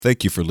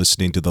Thank you for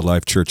listening to the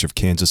Life Church of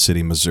Kansas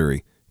City,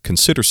 Missouri.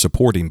 Consider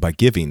supporting by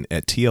giving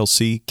at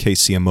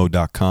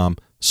tlckcmo.com,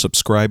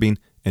 subscribing,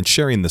 and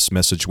sharing this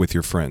message with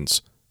your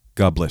friends.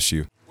 God bless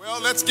you.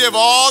 Well, let's give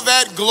all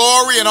that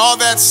glory and all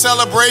that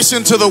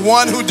celebration to the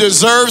one who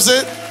deserves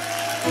it.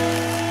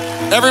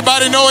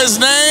 Everybody know his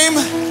name?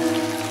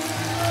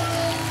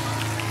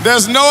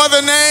 There's no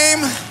other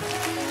name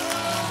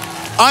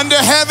under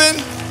heaven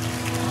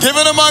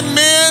given among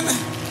men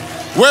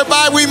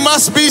whereby we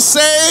must be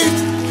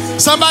saved.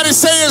 Somebody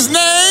say his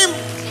name.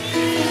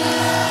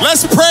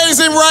 Let's praise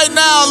him right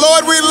now.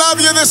 Lord, we love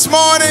you this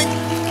morning.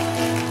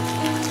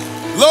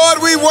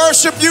 Lord, we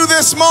worship you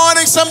this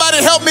morning. Somebody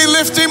help me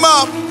lift him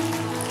up.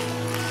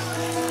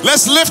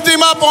 Let's lift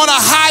him up on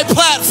a high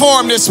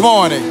platform this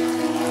morning.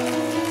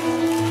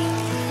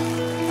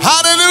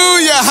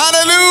 Hallelujah,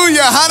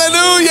 hallelujah,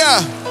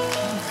 hallelujah.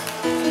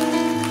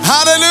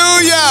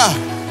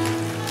 Hallelujah.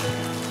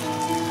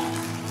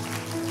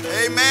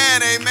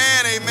 Amen,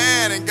 amen,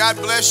 amen. And God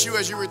bless you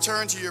as you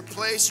return to your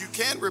place. You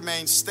can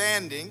remain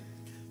standing.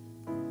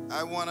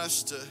 I want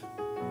us to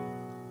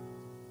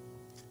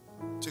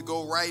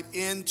go right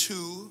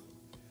into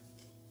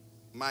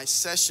my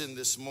session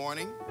this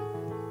morning.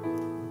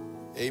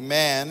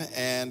 Amen.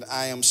 And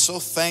I am so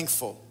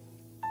thankful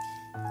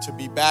to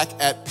be back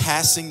at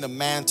Passing the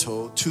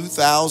Mantle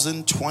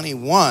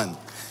 2021.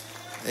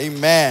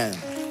 Amen.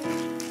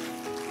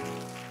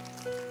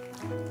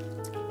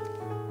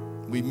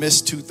 We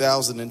missed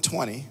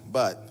 2020,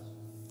 but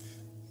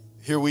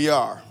here we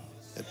are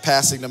at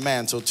Passing the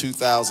Mantle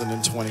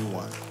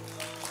 2021.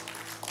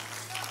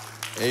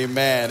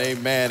 Amen,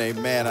 amen,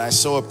 amen. I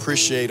so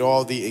appreciate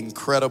all the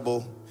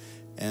incredible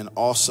and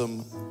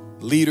awesome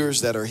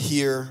leaders that are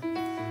here,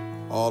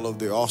 all of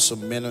the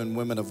awesome men and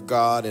women of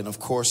God, and of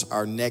course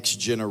our next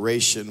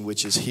generation,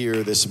 which is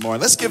here this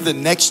morning. Let's give the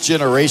next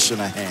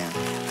generation a hand.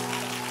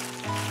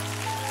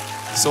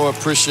 So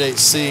appreciate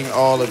seeing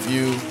all of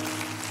you.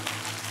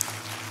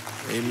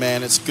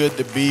 Amen. It's good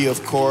to be,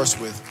 of course,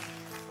 with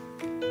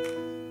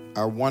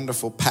our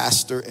wonderful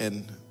pastor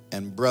and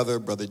brother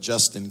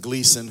Justin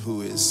Gleason,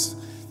 who is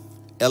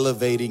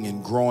elevating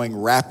and growing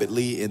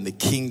rapidly in the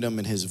kingdom,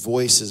 and his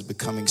voice is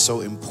becoming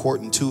so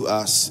important to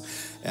us.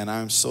 And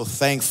I'm so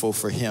thankful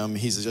for him.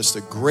 He's just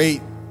a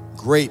great,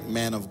 great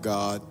man of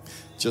God.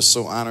 Just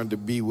so honored to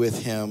be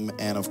with him.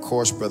 And of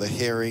course, Brother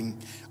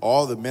Herring,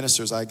 all the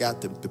ministers I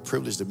got the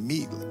privilege to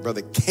meet.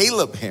 Brother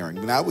Caleb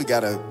Herring. Now we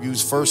got to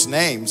use first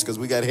names because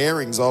we got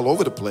Herrings all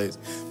over the place.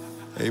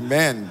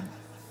 Amen.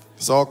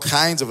 There's all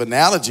kinds of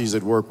analogies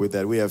that work with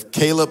that. We have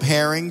Caleb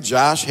Herring,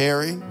 Josh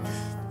Herring.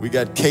 We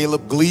got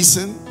Caleb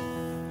Gleason.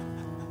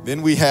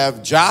 Then we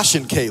have Josh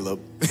and Caleb.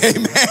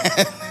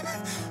 Amen.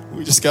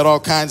 We just got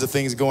all kinds of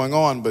things going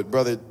on. But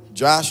Brother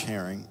Josh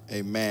Herring,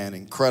 amen,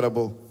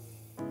 incredible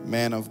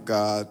man of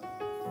God,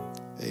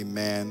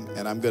 amen.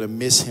 And I'm going to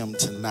miss him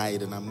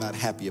tonight, and I'm not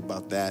happy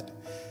about that.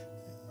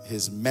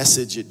 His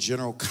message at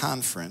General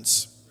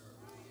Conference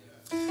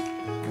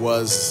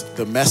was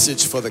the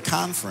message for the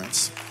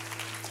conference.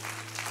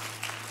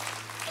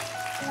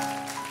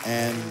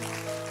 And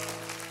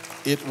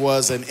it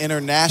was an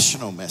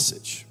international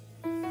message.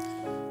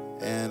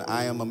 And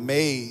I am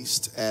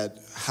amazed at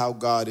how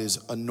God is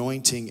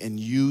anointing and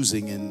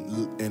using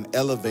and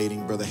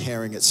elevating Brother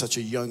Herring at such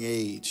a young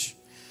age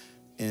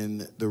in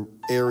the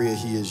area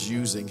he is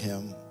using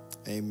him.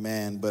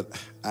 Amen. But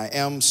I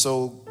am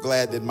so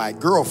glad that my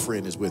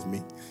girlfriend is with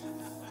me.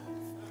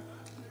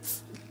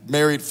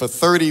 Married for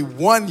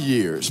 31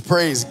 years.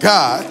 Praise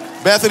God.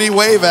 Bethany,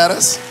 wave at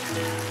us.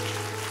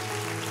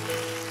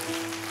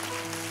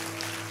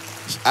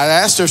 I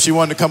asked her if she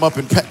wanted to come up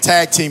and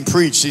tag team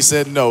preach. She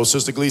said no.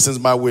 Sister Gleason's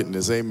my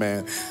witness.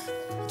 Amen.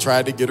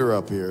 Tried to get her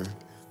up here.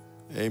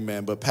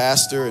 Amen. But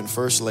Pastor and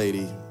First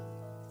Lady,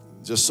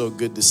 just so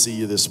good to see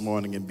you this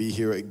morning and be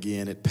here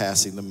again at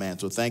Passing the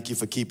Mantle. Thank you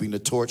for keeping the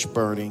torch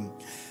burning.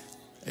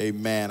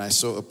 Amen. I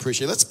so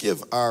appreciate it. Let's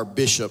give our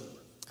bishop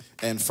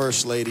and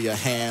First Lady a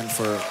hand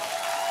for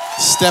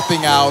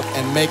stepping out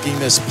and making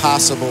this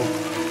possible.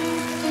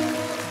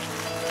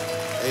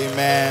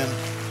 Amen.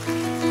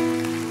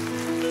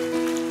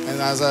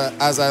 And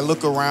as I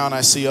look around,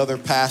 I see other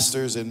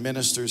pastors and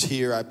ministers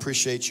here. I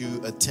appreciate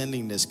you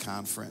attending this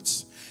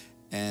conference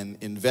and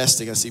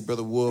investing. I see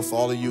Brother Wolf,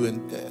 all of you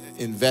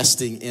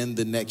investing in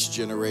the next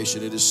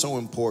generation. It is so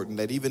important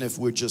that even if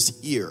we're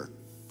just here,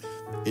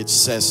 it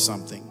says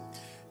something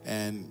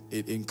and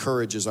it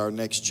encourages our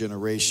next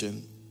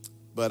generation.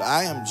 But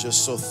I am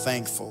just so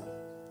thankful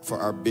for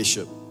our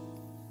bishop.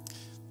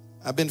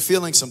 I've been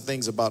feeling some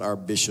things about our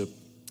bishop,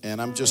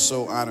 and I'm just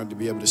so honored to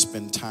be able to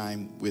spend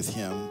time with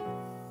him.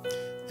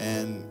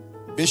 And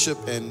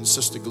Bishop and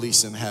Sister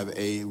Gleason have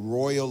a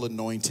royal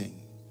anointing.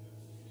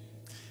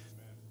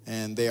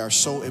 And they are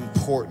so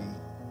important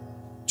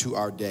to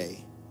our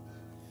day.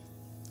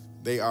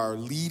 They are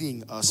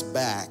leading us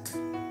back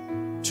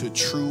to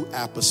true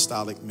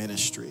apostolic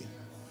ministry.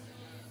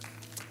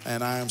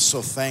 And I am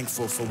so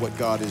thankful for what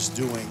God is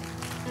doing.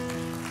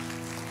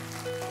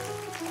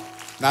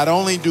 Not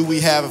only do we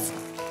have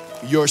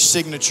your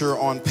signature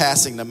on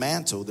passing the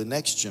mantle, the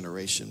next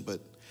generation,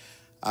 but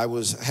I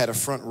had a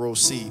front row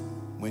seat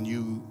when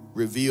you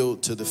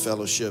revealed to the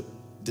fellowship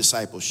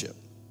discipleship.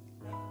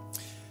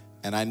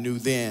 And I knew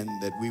then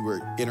that we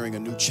were entering a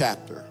new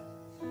chapter.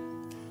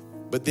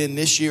 But then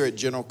this year at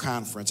General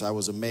Conference, I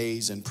was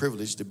amazed and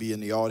privileged to be in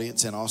the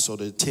audience and also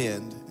to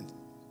attend and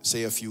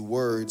say a few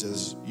words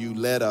as you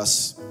led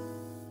us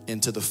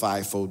into the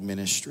fivefold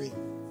ministry.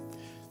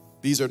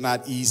 These are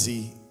not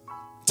easy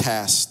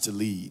tasks to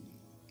lead,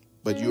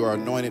 but you are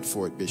anointed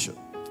for it, Bishop.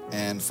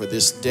 And for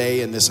this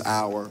day and this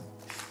hour,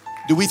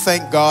 do we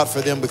thank God for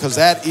them? Because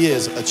that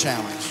is a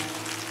challenge.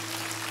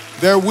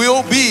 There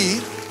will be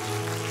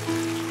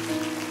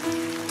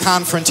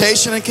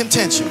confrontation and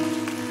contention,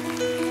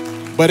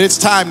 but it's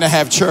time to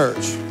have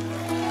church.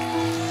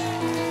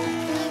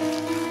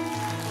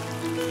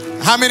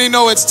 How many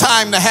know it's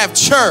time to have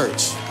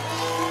church?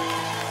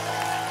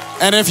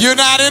 And if you're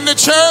not in the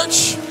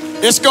church,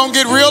 it's going to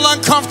get real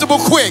uncomfortable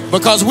quick,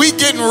 because we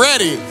getting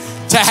ready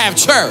to have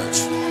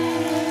church.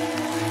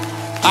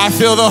 I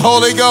feel the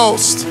Holy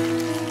Ghost.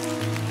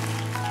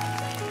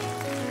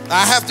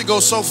 I have to go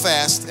so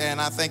fast,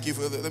 and I thank you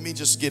for, let me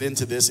just get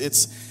into this.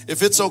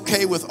 If it's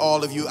okay with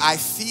all of you, I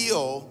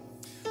feel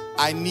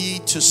I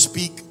need to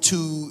speak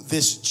to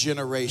this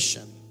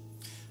generation.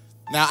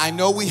 Now, I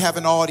know we have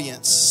an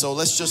audience, so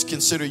let's just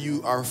consider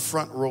you our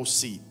front row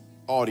seat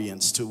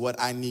audience to what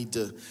I need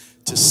to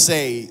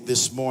say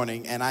this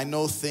morning. And I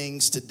know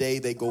things today,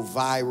 they go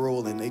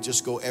viral and they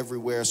just go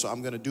everywhere, so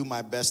I'm going to do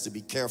my best to be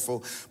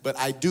careful. But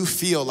I do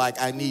feel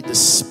like I need to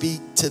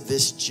speak to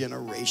this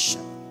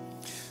generation.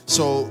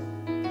 So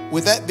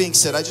with that being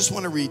said, I just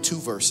want to read two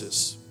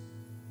verses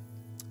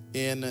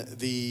in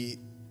the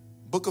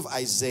book of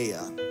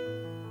Isaiah,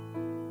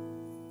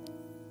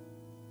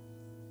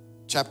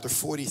 chapter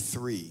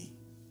 43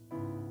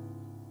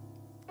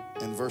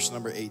 and verse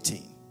number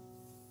 18.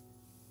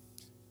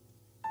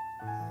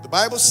 The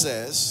Bible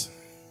says,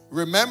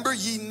 "Remember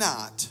ye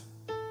not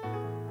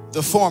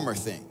the former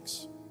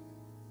things,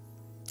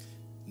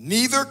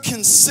 neither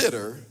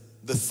consider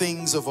the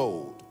things of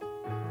old."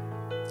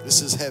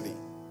 This is heavy.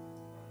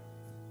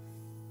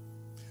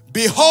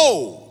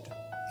 "Behold,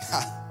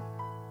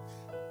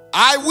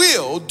 I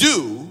will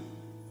do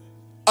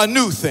a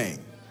new thing.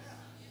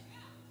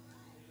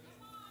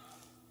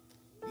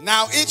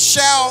 Now it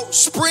shall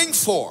spring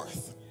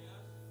forth."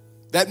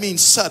 That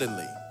means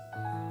suddenly.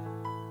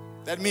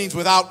 That means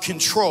without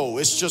control.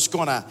 It's just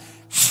going to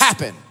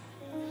happen.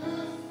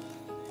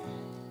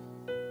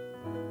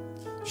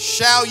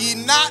 "Shall ye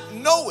not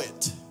know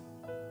it?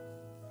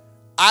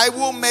 I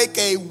will make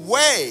a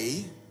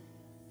way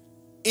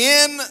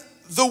in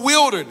the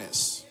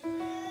wilderness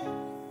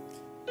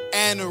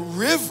and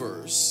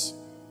rivers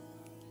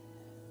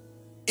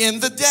in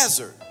the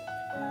desert."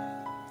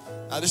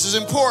 Now this is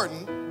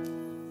important.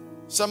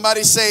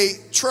 Somebody say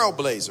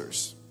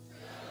trailblazers.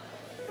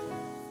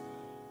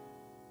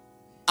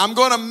 I'm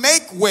going to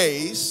make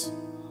ways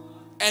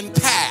and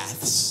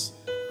paths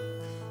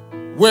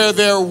where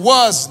there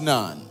was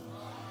none.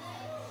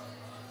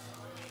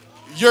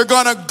 You're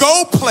going to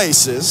go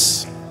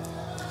places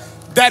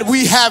that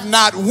we have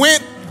not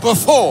went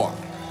before.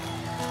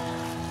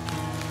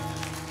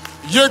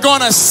 You're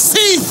going to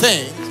see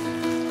things.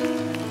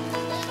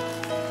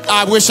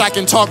 I wish I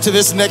can talk to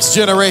this next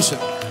generation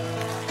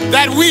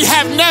that we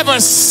have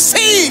never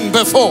seen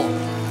before.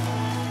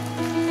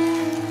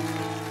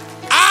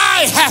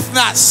 I have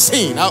not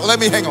seen. Let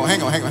me hang on.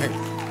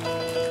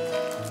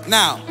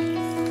 Now,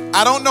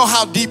 I don't know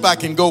how deep I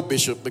can go,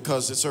 Bishop,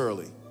 because it's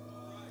early.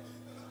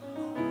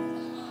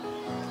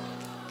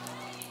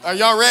 Are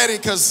y'all ready?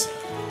 Because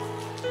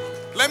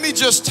let me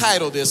just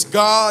title this,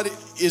 God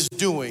is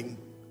doing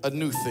a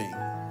new thing.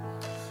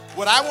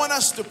 What I want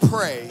us to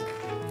pray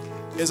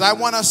is I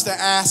want us to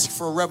ask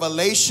for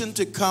revelation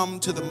to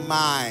come to the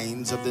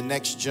minds of the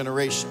next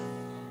generation,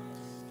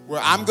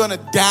 where I'm going to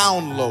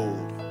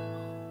download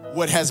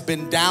what has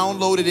been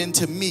downloaded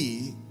into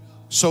me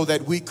so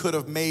that we could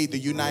have made the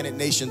United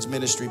Nations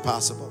ministry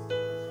possible.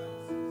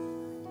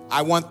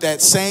 I want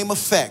that same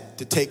effect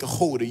to take a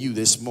hold of you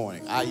this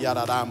morning.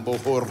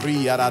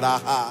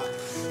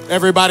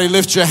 Everybody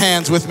lift your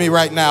hands with me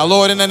right now.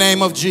 Lord, in the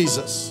name of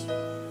Jesus,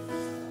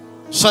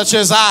 such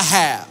as I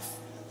have.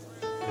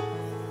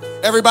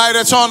 Everybody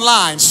that's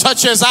online,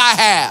 such as I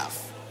have,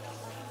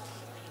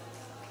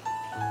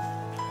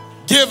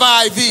 give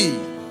I thee.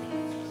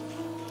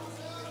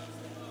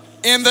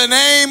 In the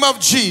name of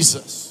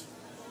Jesus,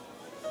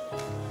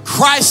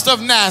 Christ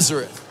of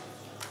Nazareth,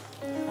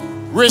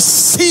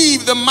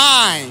 receive the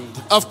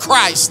mind of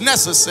Christ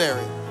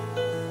necessary.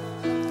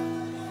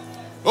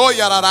 Now,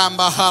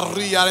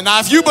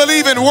 if you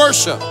believe in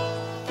worship,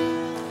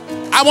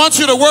 I want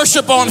you to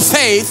worship on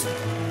faith,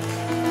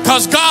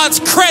 because God's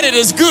credit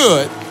is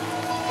good.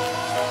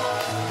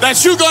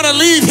 That you're going to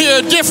leave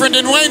here different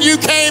than when you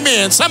came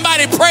in.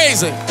 Somebody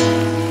praise Him.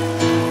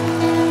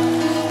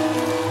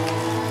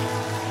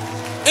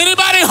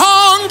 Anybody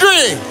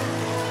hungry?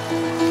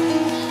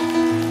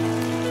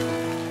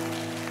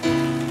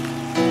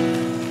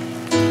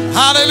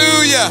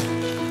 Hallelujah.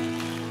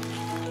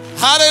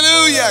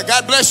 Hallelujah.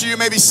 God bless you. You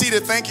may be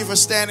seated. Thank you for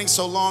standing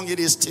so long.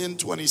 It is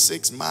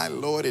 10:26, my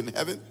Lord in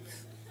heaven.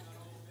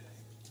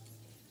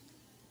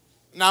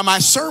 Now, my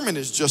sermon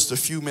is just a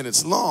few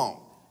minutes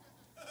long.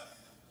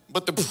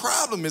 But the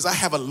problem is I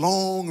have a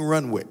long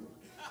runway.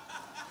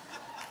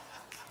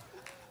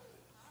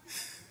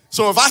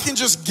 So if I can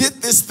just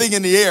get this thing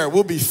in the air,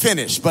 we'll be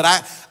finished. But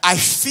I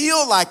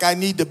feel like I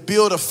need to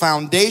build a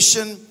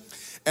foundation,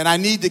 and I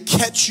need to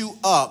catch you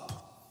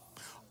up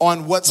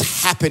on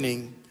what's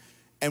happening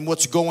and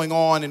what's going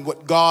on and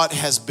what God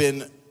has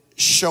been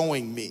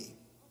showing me.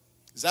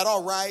 Is that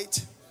all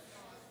right?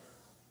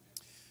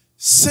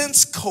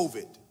 Since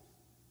COVID,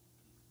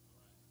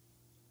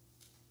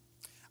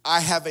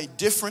 I have a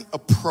different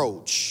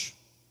approach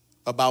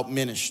about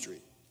ministry.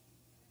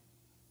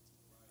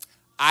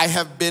 I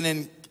have been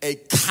in a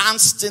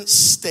constant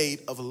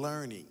state of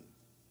learning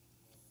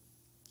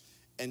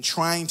and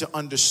trying to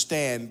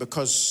understand,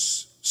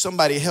 because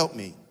somebody help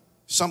me,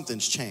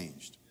 something's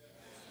changed.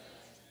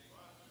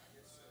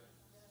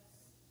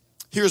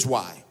 Here's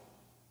why.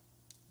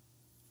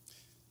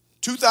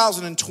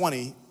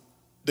 2020,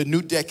 the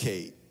new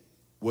decade,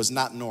 was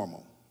not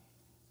normal.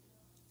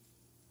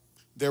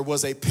 There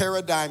was a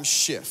paradigm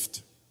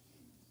shift.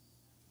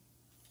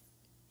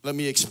 Let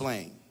me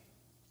explain.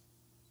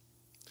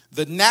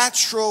 The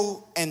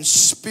natural and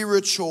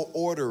spiritual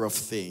order of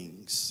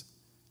things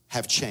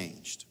have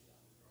changed.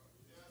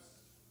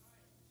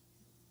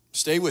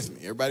 Stay with me.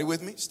 Everybody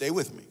with me? Stay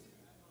with me.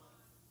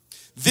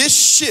 This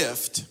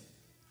shift,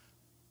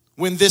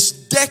 when this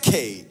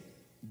decade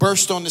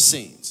burst on the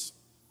scenes,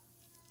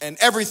 and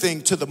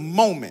everything to the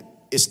moment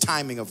is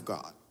timing of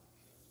God.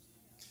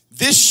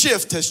 This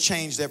shift has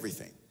changed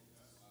everything,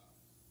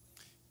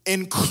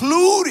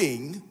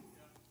 including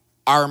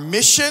our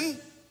mission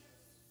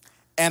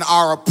and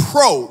our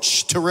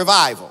approach to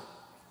revival.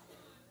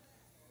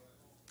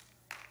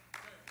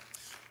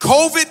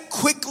 COVID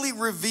quickly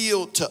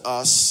revealed to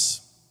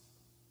us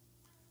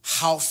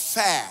how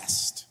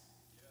fast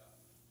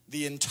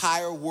the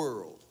entire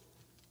world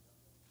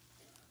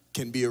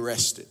can be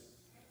arrested.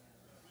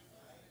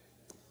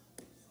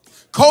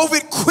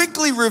 COVID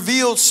quickly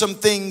revealed some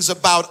things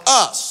about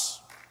us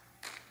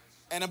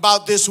and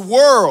about this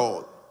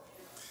world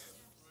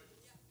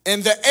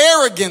and the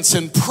arrogance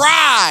and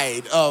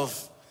pride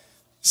of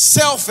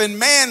self and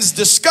man's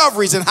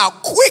discoveries, and how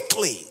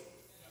quickly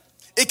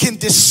it can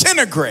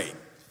disintegrate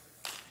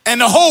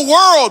and the whole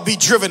world be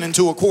driven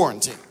into a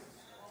quarantine.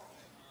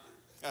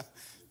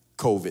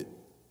 COVID.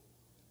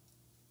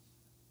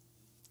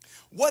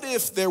 What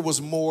if there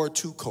was more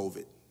to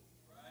COVID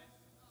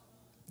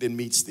than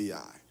meets the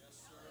eye?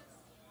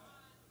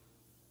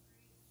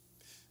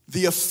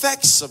 The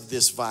effects of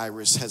this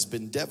virus has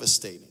been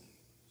devastating.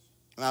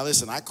 Now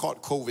listen, I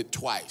caught COVID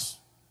twice.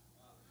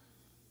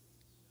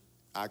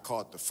 I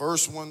caught the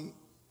first one,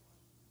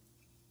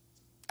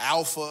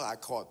 Alpha. I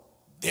caught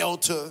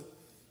Delta.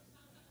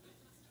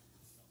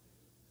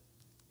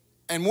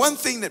 And one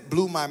thing that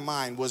blew my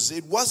mind was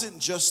it wasn't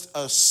just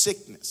a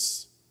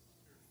sickness,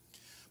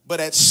 but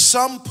at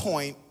some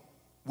point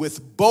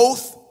with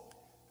both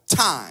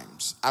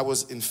times I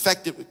was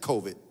infected with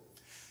COVID,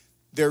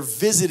 there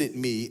visited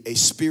me a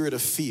spirit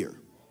of fear.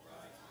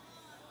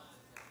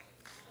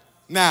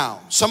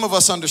 Now, some of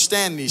us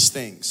understand these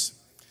things.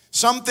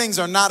 Some things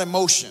are not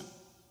emotion.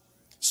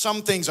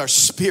 Some things are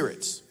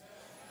spirits.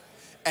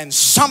 And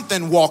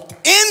something walked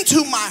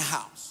into my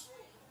house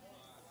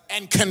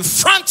and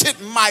confronted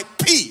my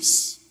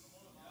peace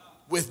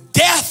with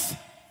death,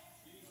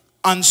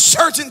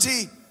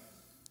 uncertainty,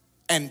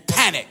 and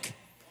panic.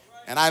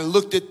 And I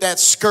looked at that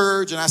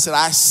scourge and I said,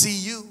 I see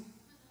you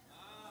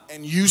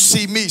and you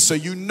see me, so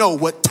you know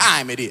what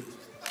time it is.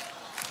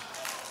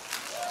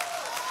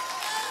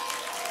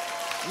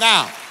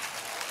 Now,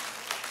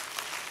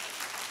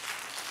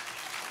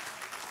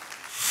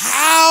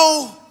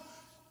 how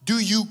do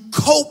you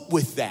cope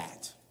with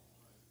that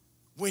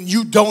when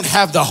you don't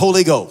have the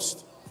Holy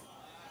Ghost?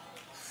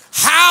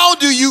 How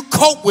do you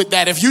cope with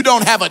that if you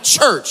don't have a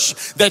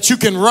church that you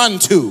can run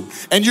to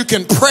and you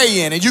can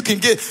pray in and you can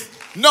get...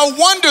 No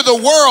wonder the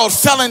world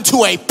fell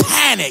into a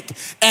panic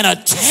and a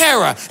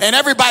terror, and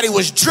everybody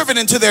was driven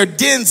into their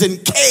dens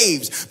and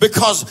caves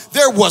because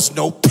there was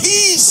no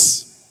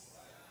peace.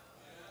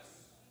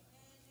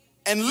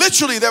 And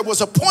literally there was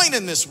a point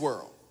in this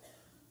world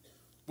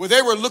where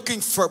they were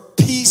looking for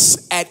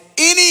peace at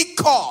any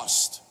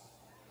cost,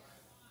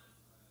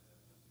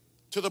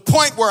 to the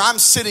point where I'm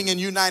sitting in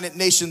United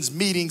Nations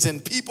meetings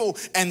and people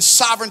and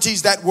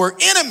sovereignties that were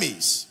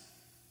enemies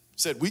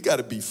said, we got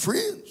to be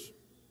friends.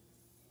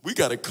 We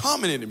got a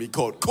common enemy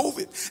called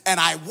COVID. And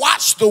I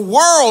watched the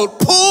world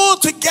pull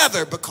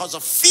together because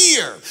of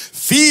fear.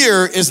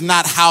 Fear is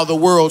not how the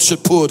world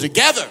should pull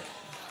together.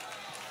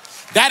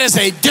 That is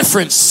a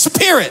different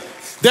spirit.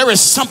 There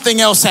is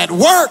something else at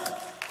work.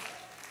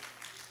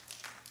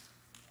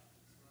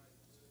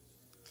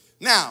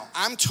 Now,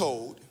 I'm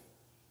told,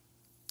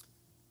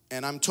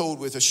 and I'm told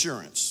with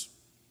assurance,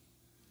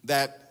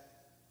 that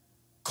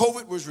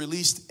COVID was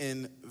released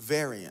in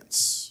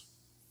variants.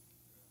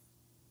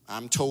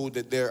 I'm told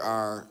that there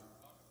are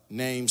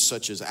names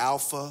such as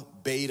alpha,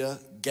 beta,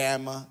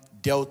 gamma,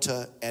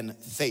 delta, and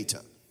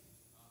theta.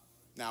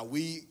 Now,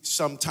 we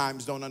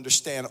sometimes don't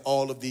understand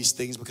all of these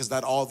things because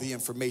not all the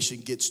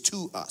information gets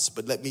to us.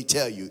 But let me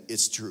tell you,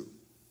 it's true.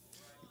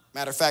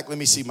 Matter of fact, let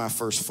me see my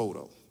first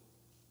photo.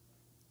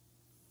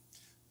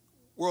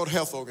 World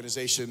Health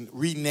Organization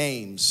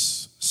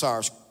renames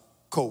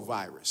SARS-CoV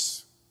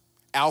virus.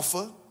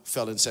 Alpha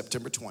fell in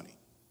September 20.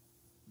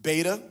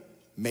 Beta,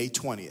 May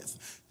 20th.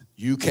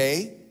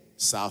 UK,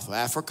 South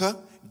Africa.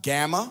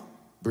 Gamma,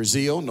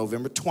 Brazil,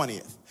 November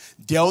 20th.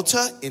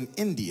 Delta in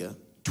India,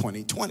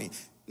 2020.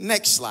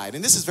 Next slide,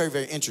 and this is very,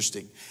 very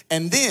interesting.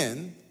 And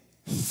then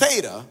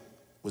Theta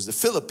was the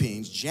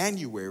Philippines,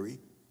 January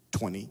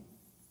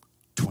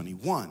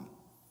 2021.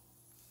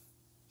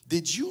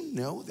 Did you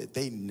know that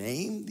they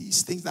named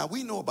these things? Now,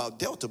 we know about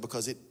Delta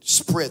because it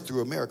spread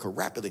through America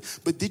rapidly.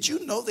 But did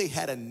you know they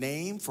had a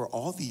name for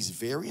all these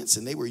variants,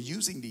 and they were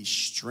using these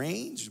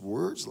strange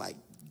words like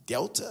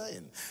Delta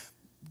and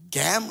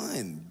Gamma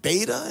and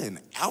beta and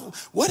alpha?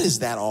 What does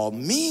that all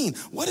mean?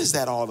 What is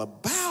that all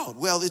about?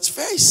 Well, it's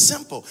very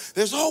simple.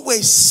 There's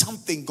always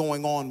something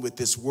going on with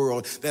this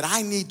world that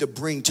I need to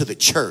bring to the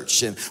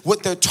church. And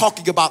what they're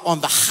talking about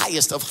on the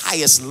highest of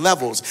highest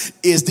levels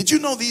is, did you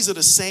know these are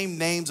the same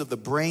names of the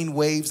brain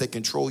waves that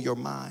control your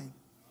mind?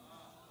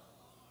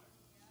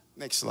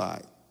 Next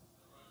slide.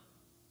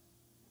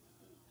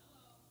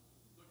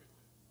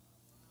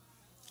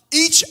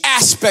 Each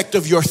aspect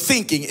of your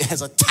thinking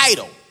has a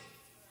title.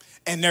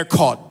 And they're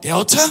called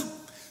Delta,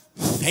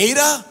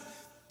 Theta,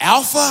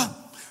 Alpha,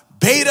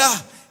 Beta,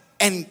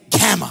 and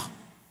Gamma.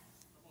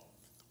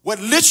 What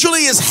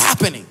literally is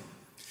happening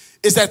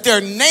is that they're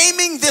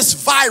naming this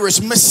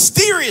virus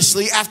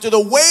mysteriously after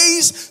the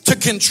ways to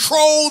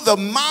control the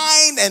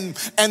mind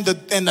and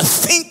the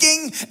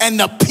thinking and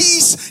the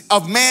peace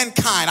of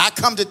mankind. I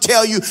come to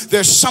tell you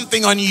there's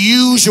something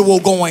unusual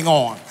going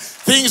on.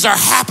 Things are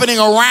happening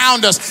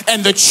around us,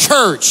 and the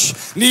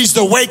church needs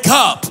to wake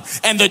up,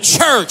 and the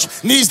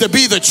church needs to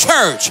be the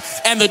church.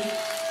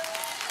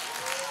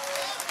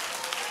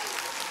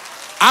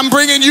 I'm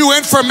bringing you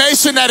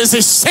information that is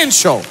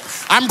essential.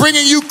 I'm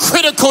bringing you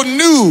critical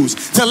news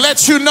to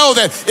let you know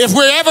that if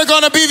we're ever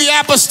going to be the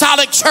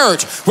apostolic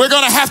church, we're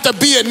going to have to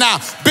be it now.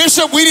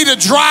 Bishop, we need to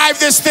drive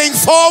this thing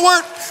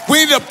forward.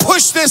 We need to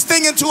push this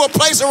thing into a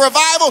place of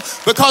revival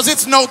because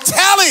it's no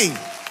telling.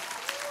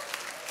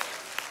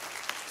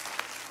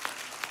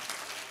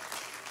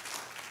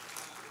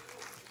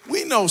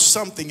 We know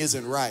something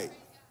isn't right.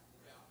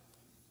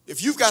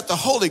 If you've got the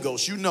Holy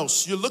Ghost, you know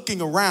you're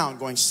looking around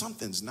going,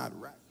 something's not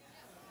right.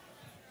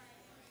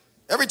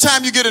 Every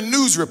time you get a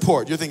news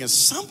report, you're thinking,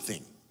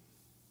 something.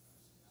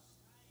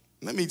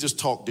 Let me just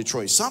talk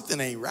Detroit. Something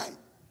ain't right.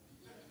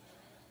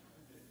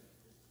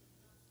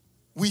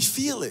 We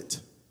feel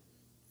it.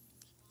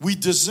 We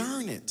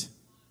discern it.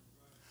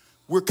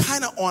 We're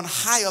kind of on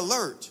high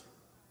alert.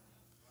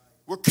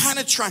 We're kind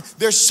of trying.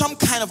 There's some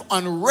kind of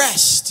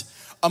unrest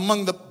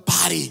among the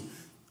body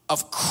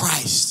of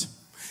Christ.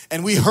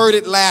 And we heard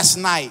it last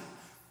night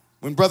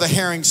when Brother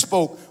Herring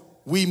spoke.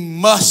 We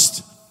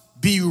must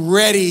be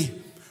ready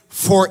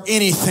for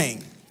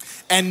anything.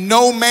 And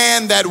no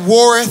man that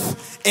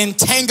warreth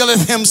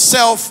entangleth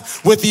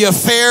himself with the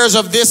affairs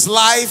of this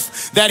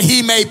life, that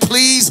he may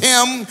please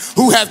him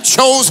who hath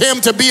chose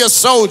him to be a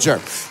soldier.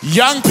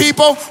 Young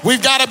people,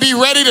 we've got to be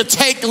ready to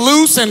take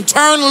loose and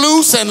turn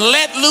loose and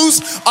let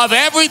loose of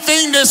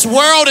everything this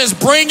world is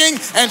bringing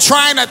and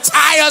trying to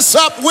tie us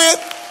up with.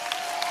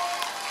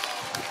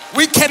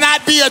 We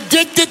cannot be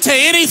addicted to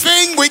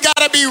anything. We got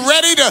to be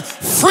ready to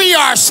free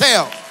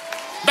ourselves.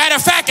 Matter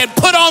of fact, and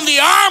put on the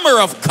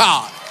armor of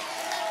God.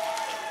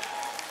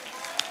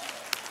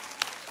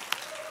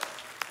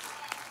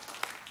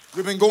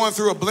 We've been going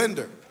through a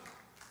blender.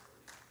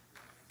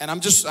 And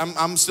I'm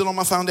still on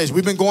my foundation.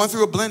 We've been going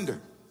through a blender.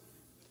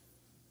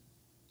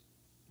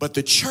 But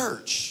the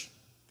church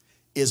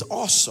is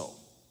also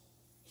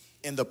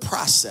in the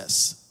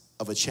process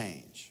of a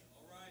change.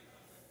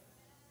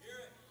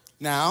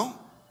 Now,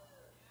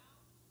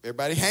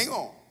 everybody hang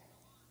on.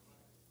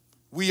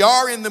 We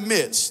are in the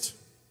midst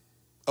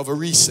of a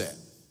reset.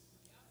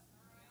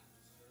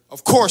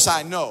 Of course,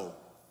 I know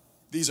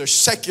these are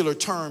secular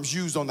terms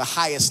used on the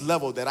highest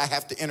level that I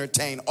have to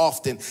entertain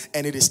often,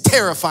 and it is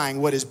terrifying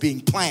what is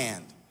being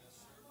planned.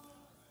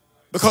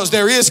 Because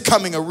there is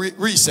coming a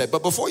reset.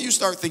 But before you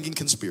start thinking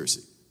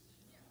conspiracy,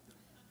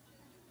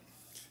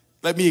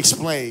 let me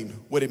explain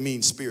what it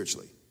means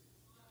spiritually.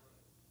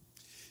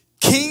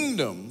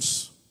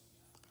 Kingdoms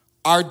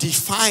are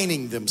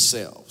defining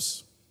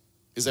themselves.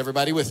 Is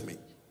everybody with me?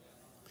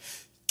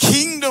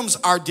 Kingdoms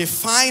are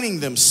defining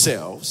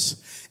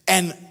themselves,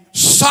 and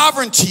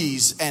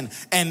sovereignties and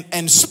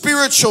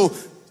spiritual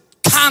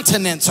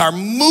continents are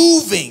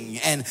moving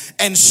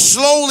and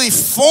slowly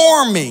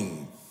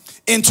forming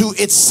into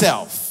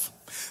itself.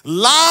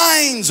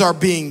 Lines are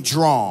being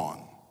drawn.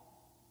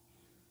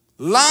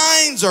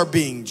 Lines are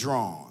being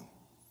drawn.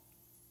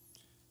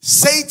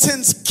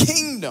 Satan's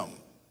kingdom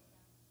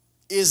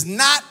is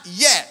not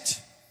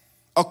yet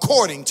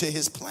according to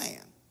his plan.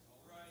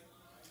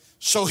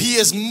 So he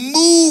is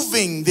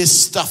moving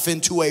this stuff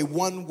into a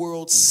one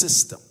world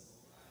system.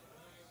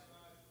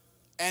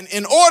 And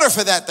in order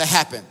for that to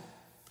happen,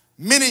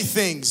 many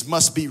things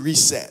must be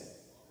reset.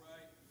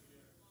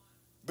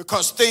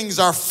 Because things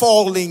are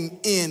falling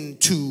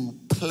into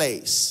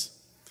place.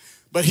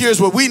 But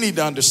here's what we need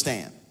to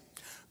understand.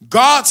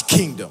 God's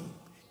kingdom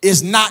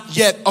is not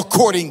yet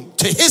according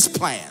to his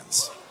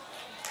plans.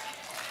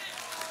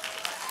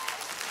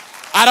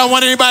 I don't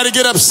want anybody to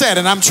get upset,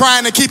 and I'm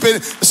trying to keep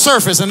it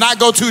surface and not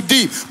go too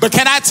deep. But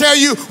can I tell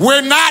you,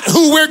 we're not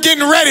who we're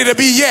getting ready to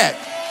be yet.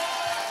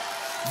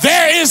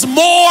 There is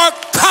more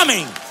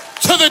coming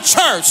to the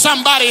church.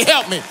 Somebody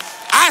help me.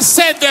 I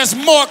said there's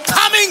more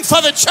coming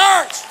for the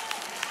church.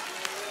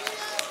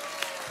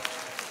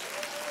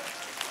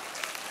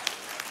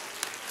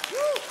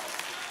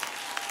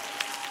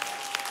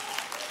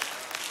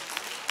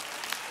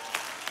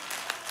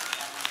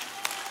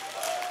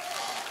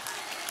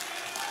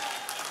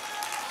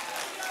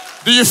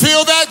 Do you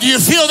feel that? Do you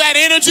feel that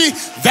energy?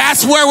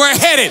 That's where we're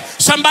headed.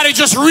 Somebody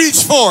just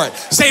reach for it.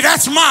 Say,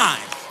 that's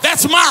mine.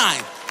 That's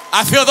mine.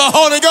 I feel the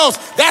Holy Ghost.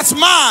 That's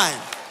mine.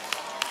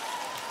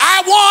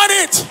 I want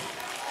it.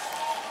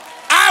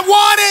 I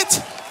want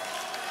it.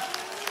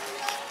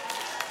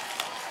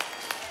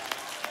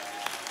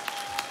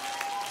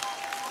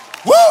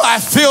 Woo, I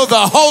feel the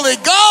Holy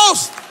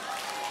Ghost.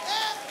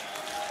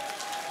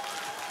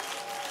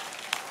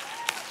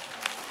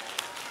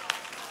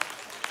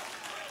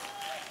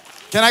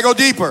 Can I go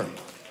deeper?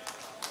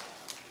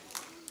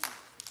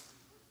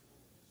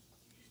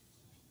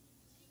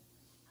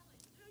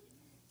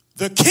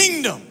 The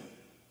kingdom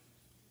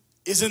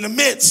is in the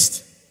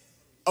midst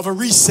of a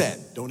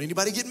reset. Don't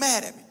anybody get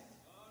mad at me.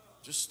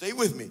 Just stay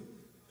with me.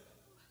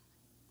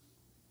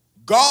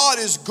 God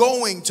is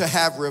going to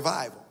have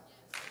revival.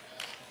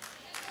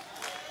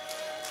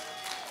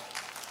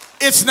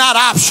 It's not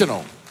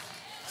optional.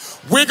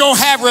 We're going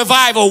to have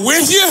revival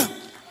with you,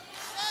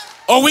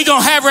 or we're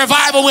going to have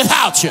revival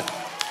without you.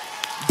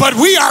 But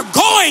we are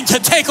going to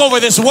take over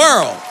this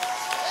world.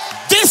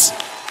 This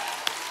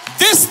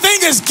thing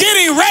is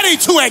getting ready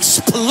to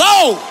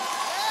explode.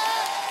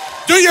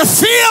 Do you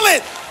feel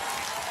it?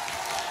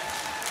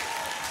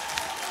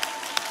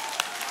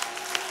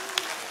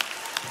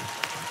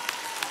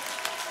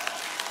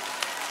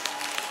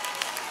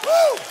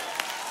 Woo.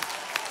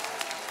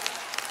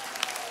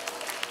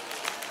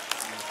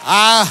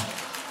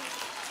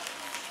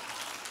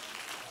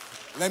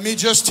 Let me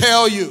just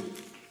tell you,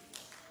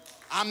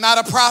 I'm not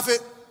a prophet,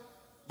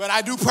 but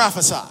I do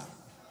prophesy.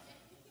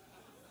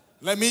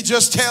 Let me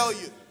just tell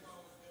you,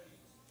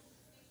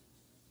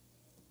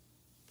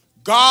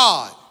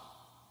 God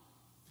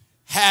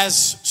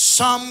has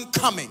some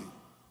coming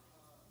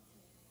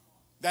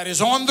that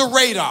is on the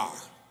radar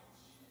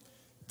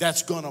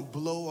that's going to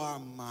blow our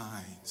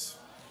minds.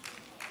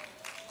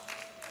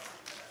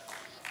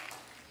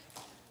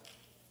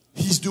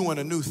 He's doing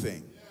a new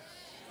thing.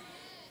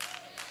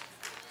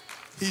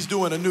 He's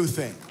doing a new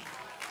thing.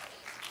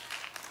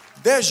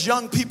 There's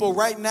young people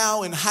right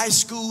now in high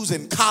schools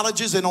and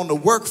colleges and on the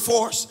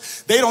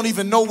workforce. They don't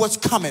even know what's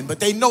coming, but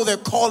they know they're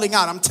calling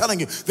out. I'm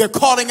telling you, they're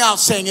calling out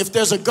saying, if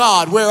there's a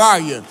God, where are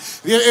you?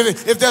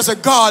 If there's a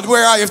God,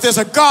 where are you? If there's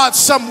a God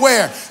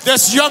somewhere,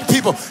 there's young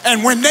people.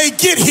 And when they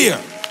get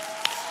here,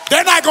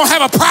 they're not going to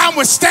have a problem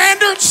with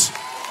standards.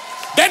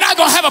 They're not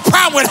going to have a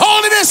problem with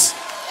holiness.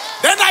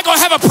 They're not going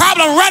to have a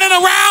problem running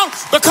around,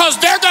 because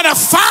they're going to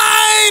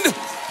find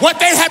what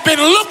they have been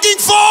looking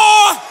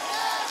for.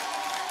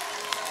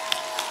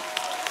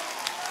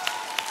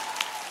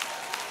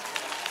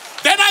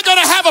 They're not going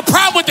to have a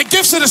problem with the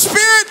gifts of the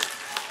Spirit.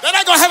 They're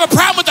not going to have a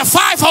problem with the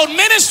fivefold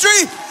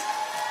ministry.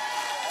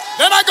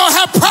 They're not going to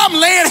have a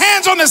problem laying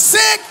hands on the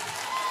sick.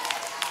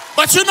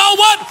 But you know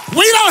what?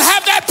 We don't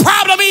have that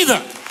problem either.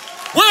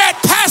 We're at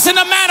passing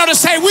the mantle to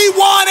say, we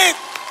want it.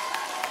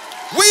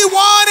 We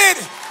want it.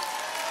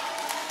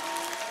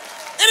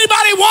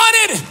 Anybody want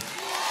it?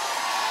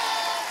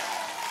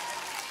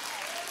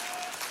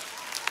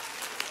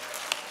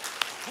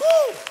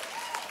 Woo.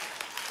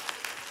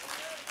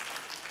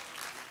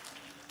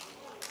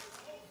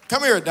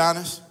 Come here,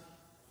 Adonis.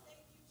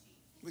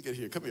 Look at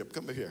here. Come here.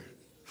 Come here.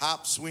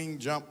 Hop, swing,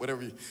 jump,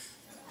 whatever you.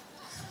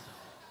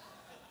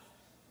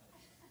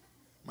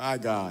 My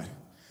God.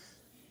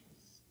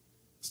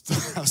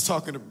 I was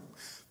talking to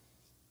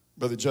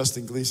Brother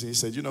Justin Gleason. He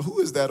said, you know,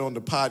 who is that on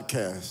the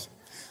podcast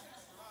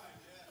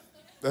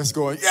that's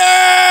going,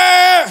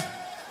 yeah?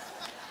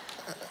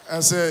 I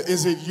said,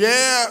 is it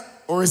yeah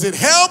or is it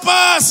help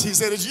us? He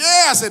said, it's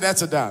yeah. I said,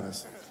 that's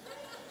Adonis.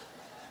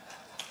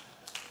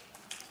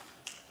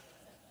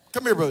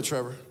 Come here, Brother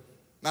Trevor.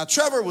 Now,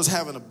 Trevor was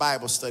having a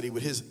Bible study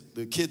with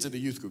the kids in the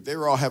youth group. They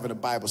were all having a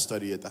Bible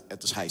study at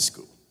this high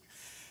school.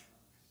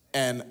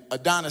 And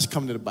Adonis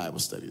come to the Bible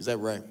study. Is that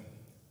right?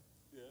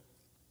 Yeah.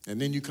 And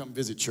then you come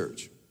visit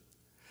church.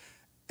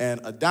 And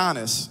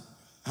Adonis,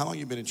 how long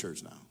you been in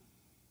church now?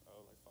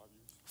 Like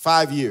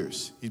 5 years. 5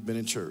 years he's been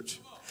in church.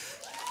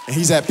 And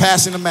he's at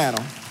passing the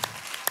mantle.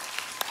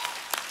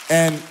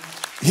 And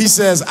He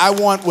says, I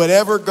want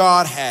whatever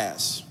God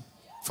has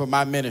for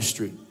my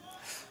ministry.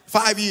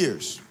 5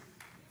 years.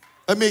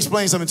 Let me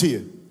explain something to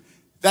you.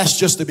 That's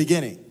just the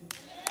beginning.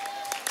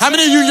 How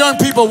many of you young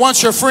people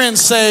want your friends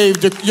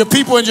saved, your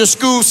people in your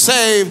school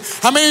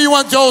saved? How many of you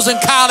want those in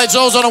college,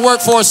 those on the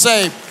workforce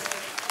saved?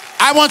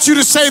 I want you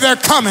to say they're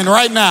coming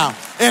right now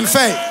in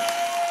faith.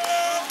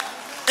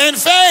 In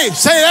faith,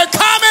 say they're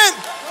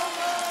coming.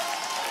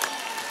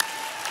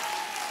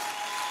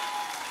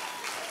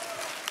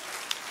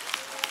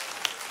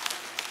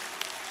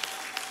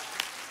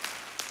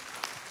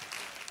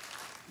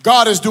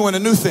 God is doing a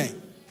new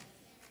thing.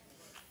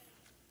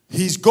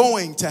 He's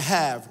going to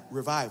have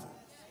revival.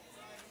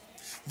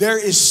 There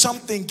is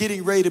something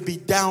getting ready to be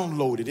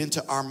downloaded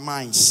into our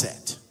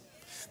mindset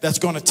that's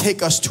going to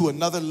take us to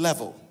another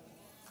level.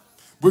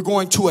 We're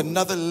going to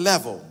another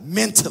level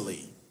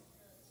mentally.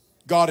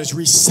 God is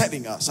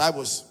resetting us. I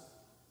was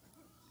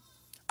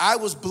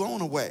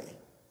blown away.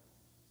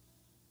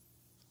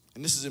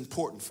 And this is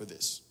important for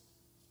this.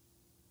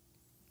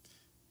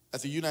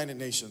 At the United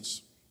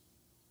Nations,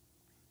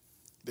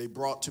 they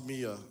brought to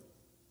me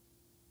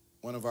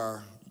one of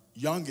our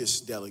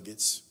youngest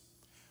delegates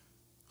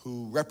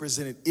who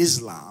represented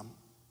Islam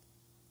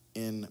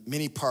in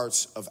many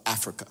parts of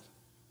Africa.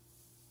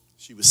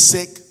 She was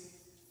sick,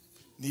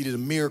 needed a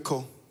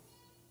miracle.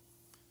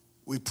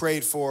 We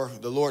prayed for her.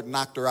 The Lord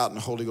knocked her out in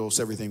the Holy Ghost.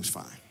 Everything's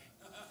fine.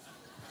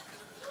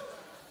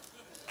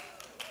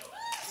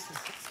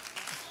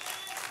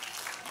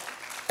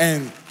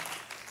 And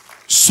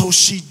so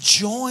she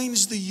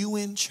joins the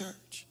UN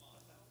church.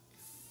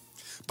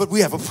 But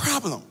we have a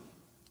problem.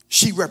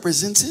 She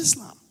represents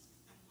Islam.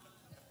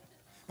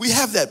 We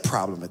have that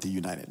problem at the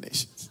United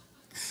Nations.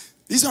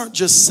 These aren't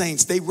just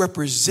saints. They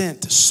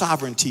represent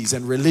sovereignties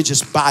and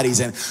religious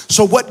bodies. And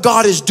so what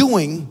God is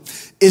doing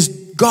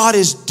is God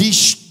is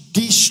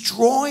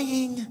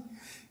destroying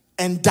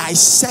and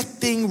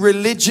dissecting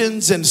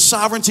religions and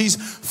sovereignties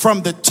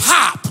from the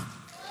top.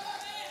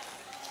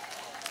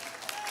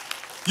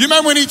 You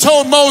remember when he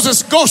told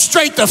Moses, go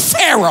straight to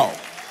Pharaoh?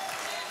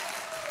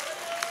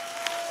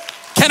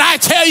 Can I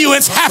tell you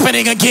it's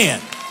happening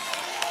again?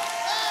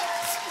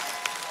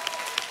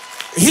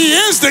 He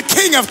is the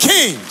King of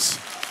Kings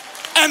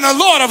and the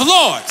Lord of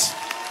Lords.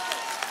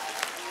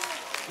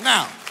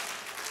 Now,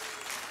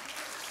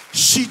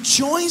 she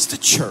joins the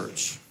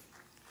church,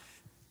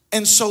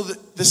 and so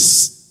the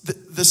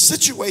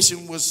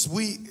situation was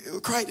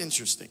quite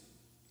interesting.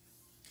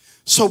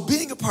 So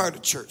being a part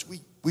of the church,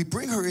 we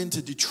bring her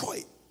into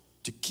Detroit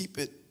to keep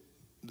it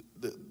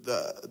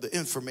the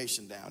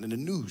information down and the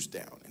news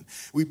down. And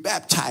we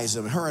baptize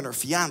them, her and her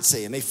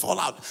fiance, and they fall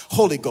out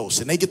Holy Ghost,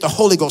 and they get the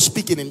Holy Ghost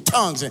speaking in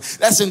tongues, and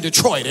that's in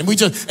Detroit. And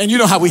and you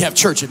know how we have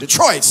church in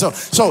Detroit. So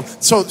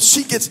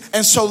she gets,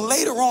 and so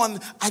later on,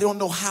 I don't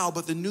know how,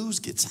 but the news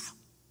gets out.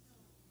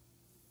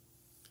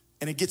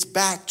 And it gets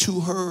back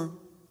to her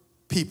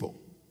people.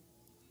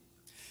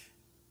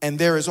 And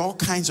there is all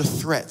kinds of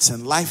threats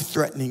and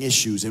life-threatening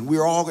issues, and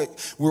we're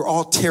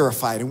all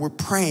terrified, and we're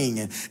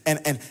praying,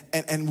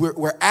 and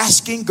we're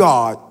asking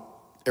God,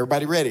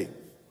 everybody ready,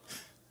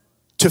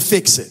 to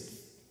fix it.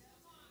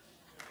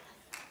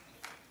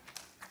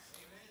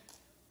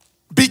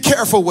 Be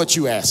careful what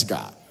you ask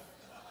God,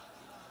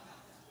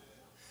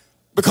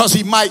 because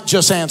he might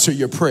just answer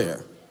your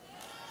prayer.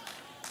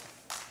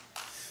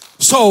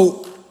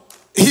 So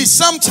he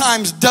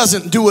sometimes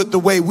doesn't do it the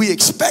way we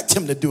expect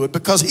him to do it,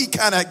 because he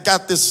kind of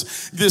got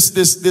this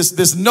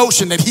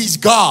notion that he's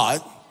God.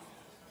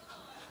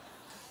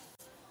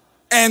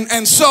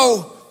 And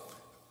so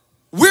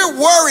we're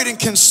worried and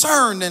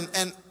concerned,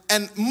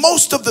 and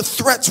most of the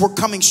threats were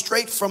coming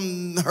straight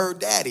from her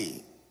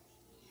daddy.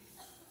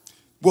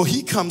 Well,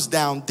 he comes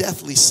down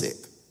deathly sick,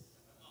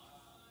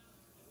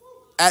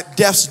 at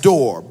death's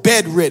door,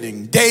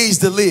 bedridden, days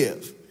to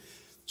live.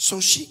 So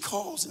she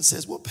calls and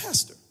says, well,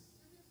 Pastor,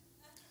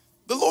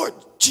 the Lord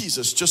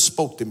Jesus just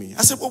spoke to me.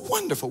 I said, well,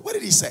 wonderful. What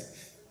did he say?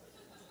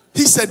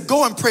 He said,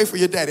 go and pray for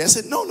your daddy. I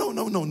said,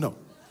 no.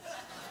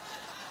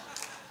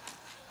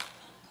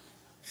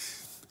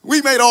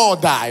 We may all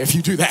die if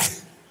you do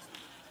that.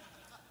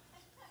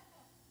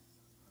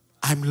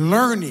 I'm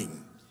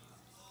learning.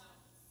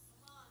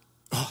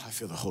 Oh, I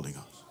feel the Holy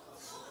Ghost.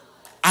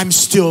 I'm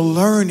still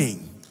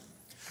learning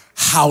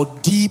how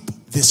deep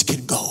this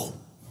can go.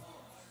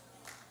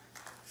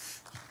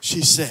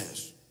 She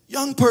says,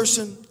 young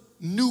person,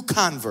 new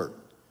convert,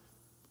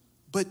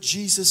 but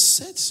Jesus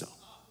said so.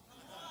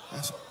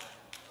 That's true.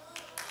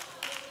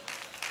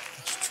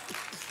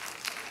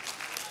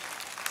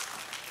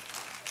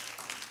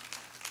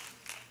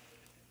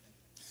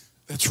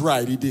 That's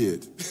right, he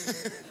did.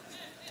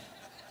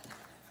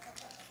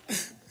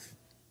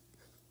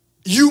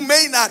 You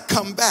may not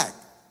come back.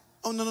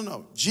 Oh,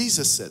 no.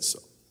 Jesus said so.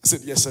 I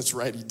said, yes, that's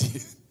right, he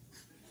did.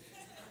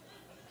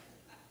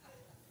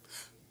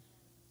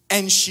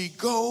 And she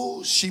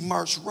goes, she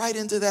marched right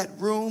into that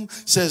room,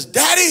 says,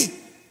 Daddy,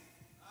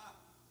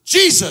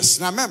 Jesus.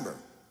 Now remember,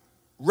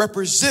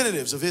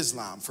 representatives of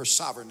Islam for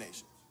sovereign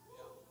nations.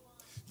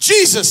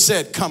 Jesus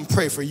said, come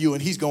pray for you,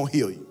 and he's going to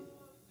heal you.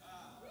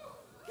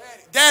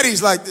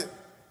 Daddy's like this.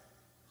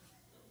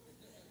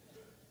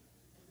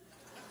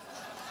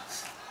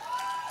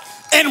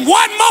 In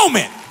one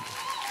moment,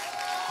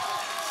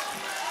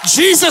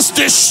 Jesus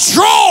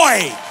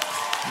destroyed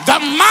the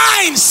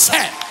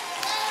mindset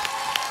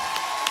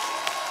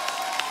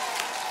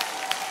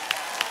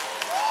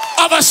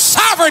of a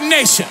sovereign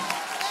nation.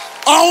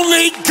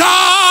 Only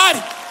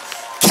God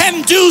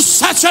can do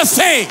such a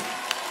thing.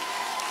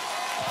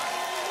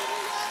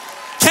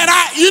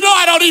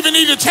 I don't even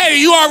need to tell you,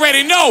 you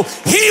already know.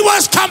 He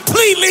was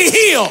completely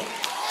healed.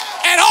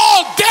 And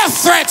all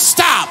death threats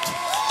stopped.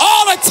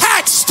 All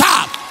attacks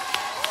stopped.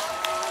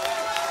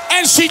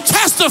 And she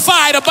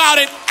testified about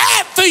it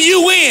at the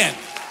UN.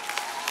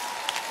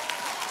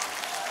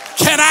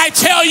 Can I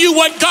tell you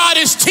what God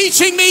is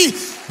teaching me?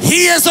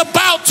 He is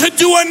about to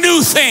do a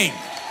new thing.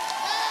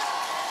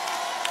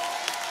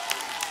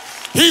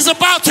 He's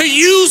about to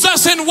use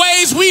us in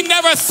ways we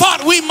never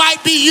thought we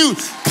might be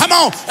used. Come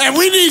on, and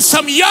we need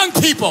some young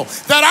people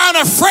that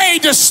aren't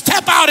afraid to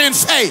step out in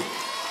faith.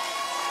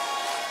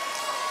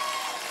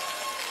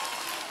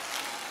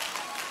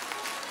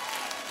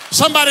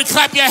 Somebody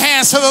clap your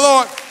hands to the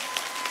Lord.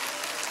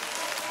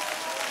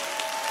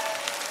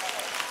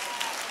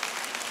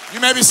 You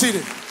may be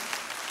seated.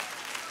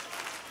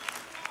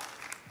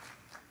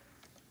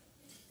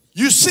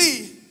 You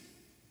see,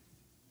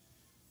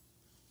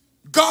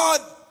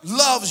 God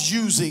loves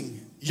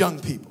using young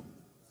people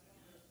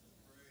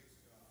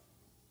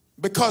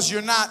because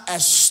you're not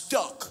as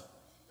stuck.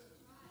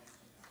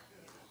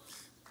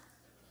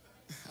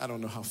 I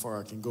don't know how far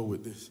I can go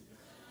with this.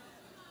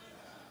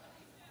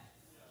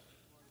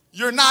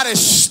 You're not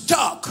as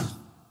stuck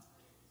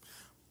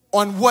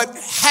on what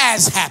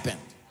has happened.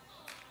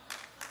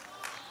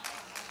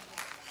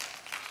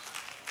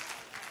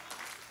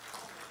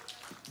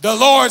 The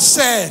Lord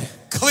said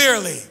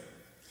clearly,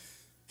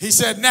 he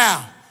said,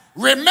 now,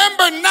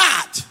 remember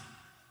not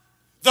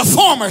the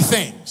former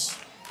things.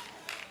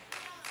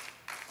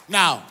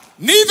 Now,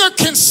 neither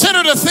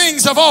consider the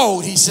things of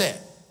old, he said.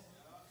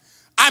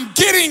 I'm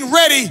getting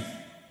ready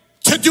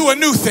to do a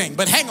new thing,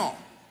 but hang on.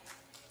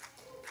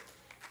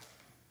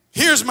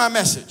 Here's my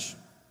message.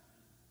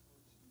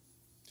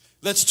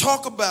 Let's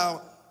talk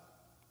about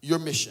your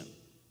mission.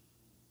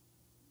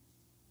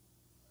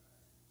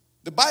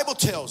 The Bible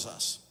tells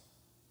us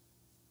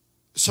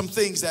some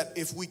things that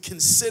if we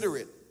consider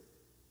it,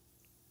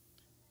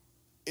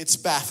 it's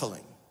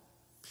baffling.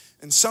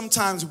 And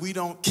sometimes we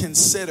don't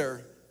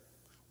consider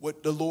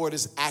what the Lord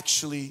is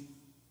actually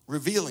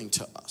revealing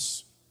to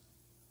us.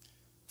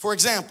 For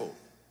example,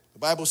 the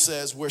Bible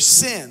says, where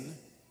sin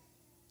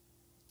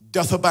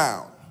doth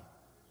abound.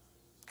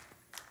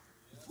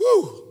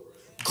 Woo!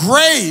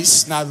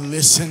 Grace, now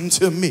listen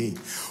to me.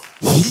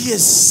 He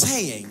is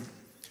saying,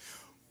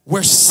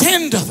 where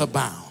sin doth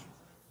abound,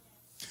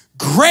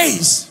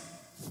 grace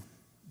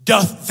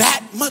doth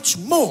that much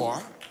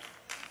more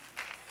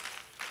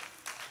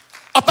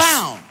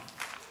abound.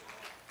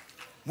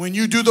 When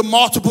you do the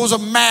multiples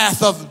of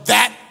math of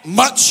that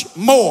much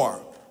more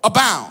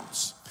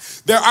abounds.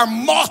 There are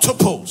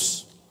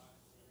multiples.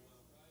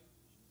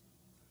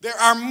 There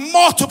are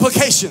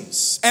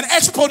multiplications and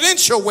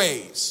exponential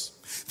ways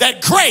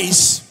that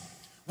grace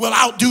will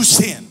outdo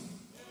sin.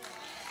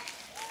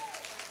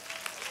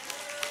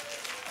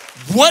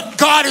 What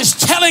God is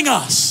telling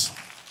us,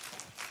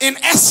 in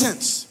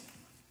essence,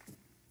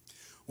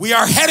 we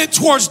are headed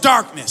towards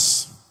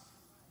darkness.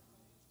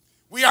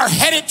 We are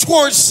headed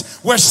towards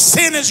where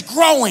sin is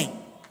growing.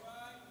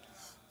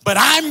 But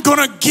I'm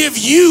going to give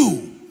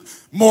you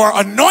more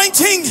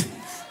anointing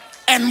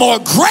and more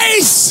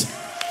grace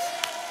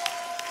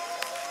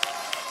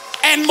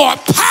and more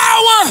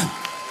power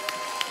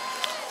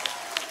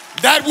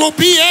that will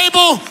be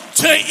able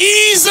to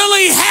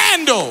easily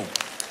handle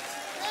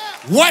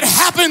what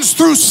happens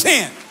through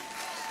sin.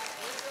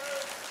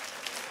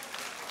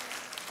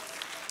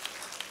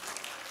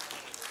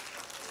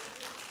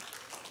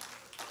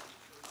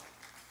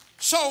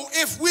 So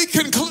if we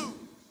conclude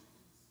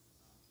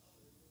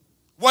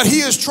what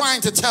he is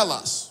trying to tell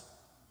us,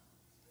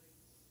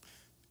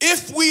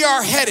 if we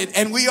are headed,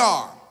 and we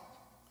are,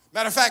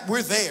 matter of fact,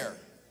 we're there,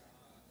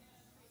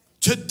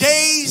 to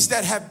days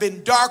that have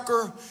been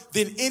darker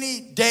than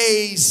any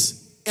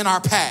days in our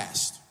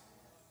past,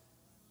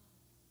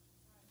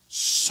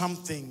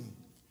 something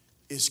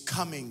is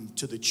coming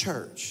to the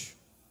church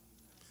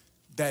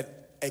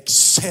that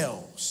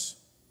excels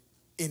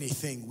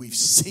anything we've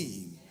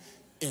seen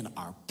in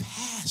our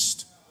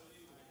past.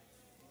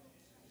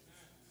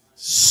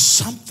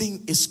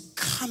 Something is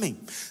coming.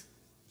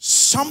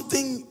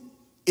 Something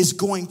is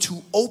going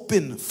to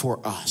open for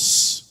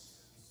us.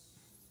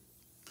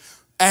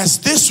 As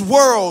this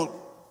world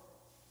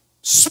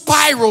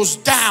spirals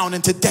down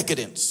into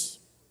decadence,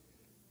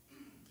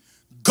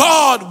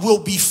 God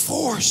will be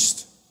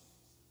forced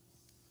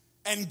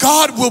and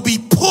God will be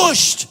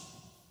pushed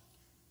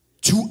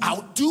to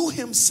outdo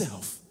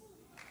himself.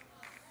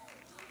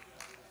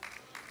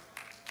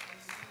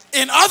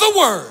 In other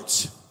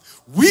words,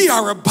 we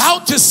are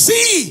about to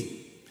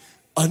see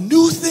a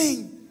new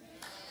thing.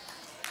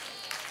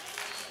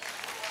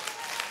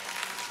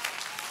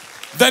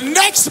 The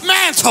next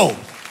mantle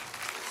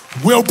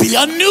will be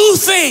a new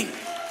thing.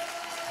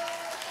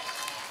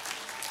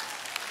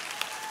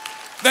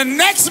 The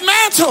next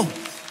mantle,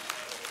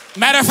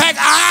 matter of fact,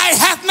 eye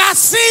hath not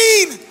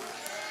seen.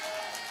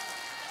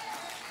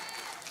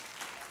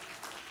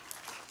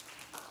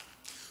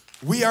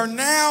 We are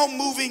now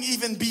moving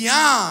even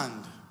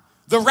beyond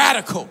the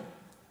radical.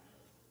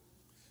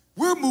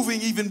 We're moving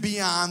even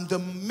beyond the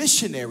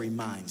missionary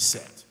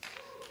mindset.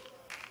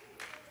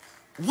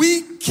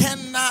 We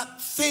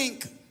cannot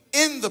think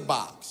in the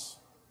box.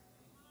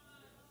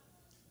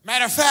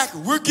 Matter of fact,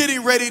 we're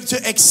getting ready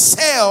to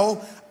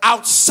excel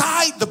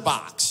outside the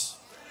box.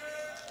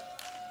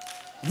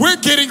 We're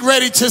getting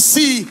ready to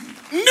see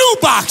new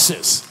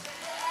boxes.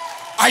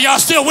 Are y'all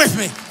still with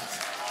me?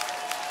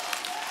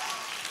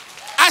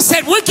 I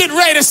said we're getting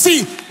ready to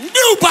see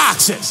new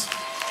boxes.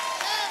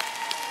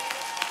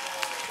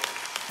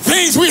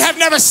 Things we have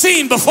never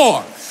seen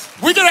before.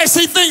 We're going to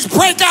see things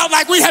break out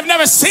like we have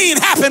never seen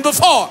happen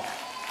before.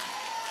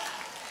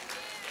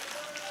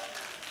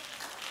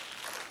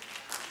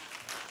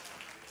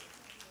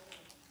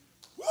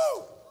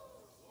 Woo!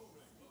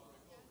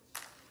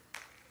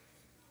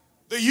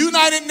 The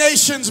United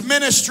Nations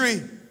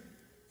ministry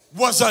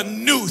was a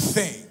new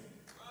thing.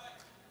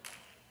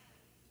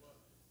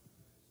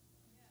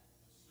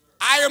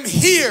 I am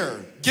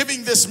here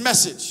giving this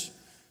message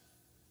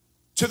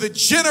to the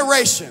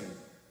generation.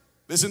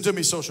 Listen to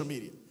me, social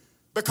media.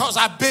 Because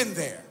I've been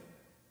there.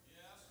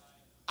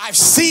 I've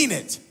seen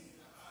it.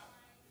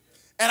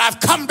 And I've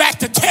come back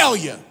to tell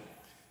you,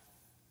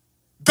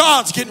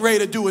 God's getting ready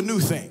to do a new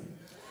thing.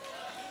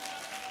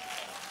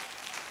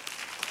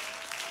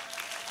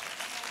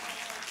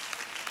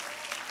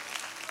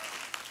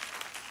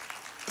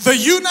 The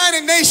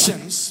United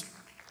Nations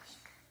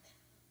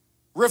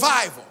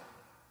revival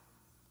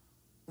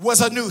was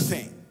a new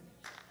thing.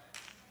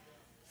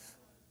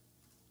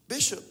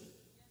 Bishop,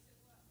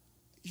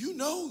 you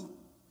know,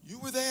 you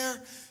were there.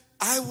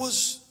 I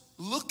was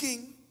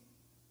looking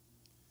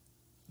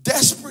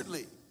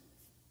desperately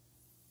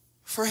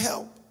for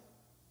help.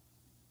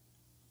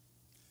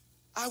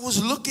 I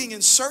was looking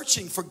and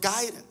searching for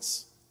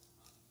guidance.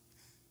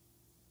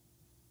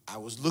 I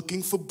was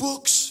looking for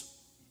books.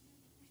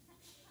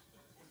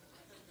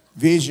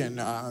 Vision,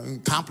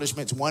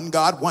 accomplishments, one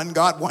God, one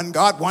God, one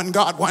God, one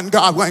God, one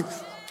God, one.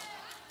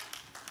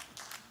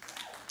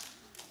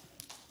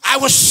 I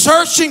was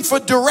searching for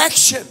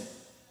direction.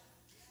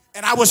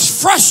 And I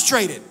was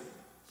frustrated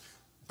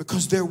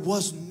because there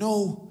was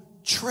no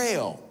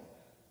trail.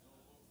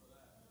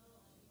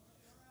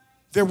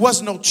 There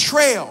was no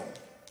trail.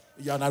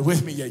 Y'all not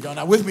with me yet. Y'all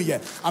not with me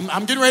yet.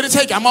 I'm getting ready to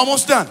take it. I'm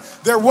almost done.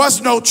 There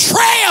was no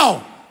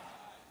trail.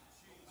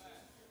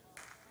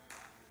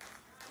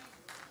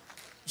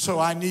 So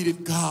I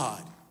needed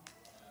God.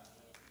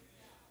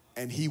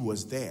 And he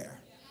was there.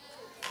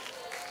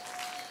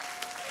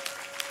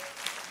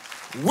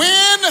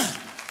 When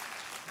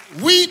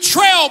we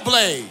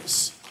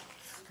trailblaze,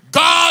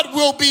 God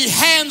will be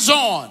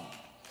hands-on.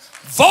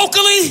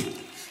 Vocally,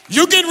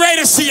 you getting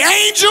ready to see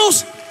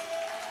angels.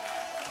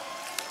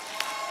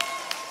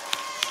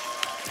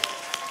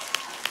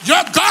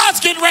 Your God's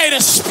getting ready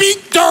to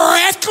speak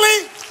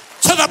directly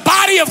to the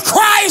body of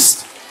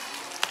Christ.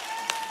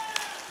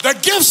 The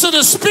gifts of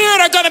the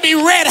Spirit are going to be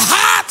red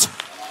hot.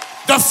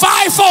 The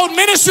fivefold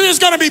ministry is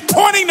going to be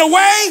pointing the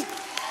way.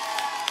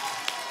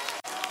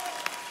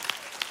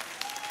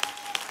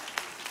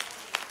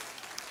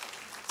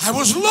 I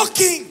was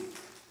looking,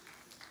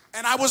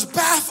 and I was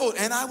baffled,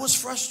 and I was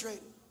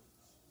frustrated.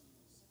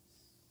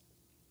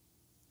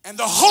 And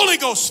the Holy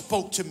Ghost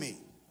spoke to me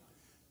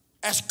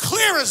as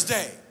clear as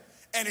day,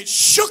 and it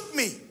shook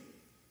me.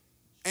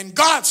 And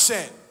God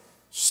said,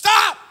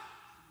 stop.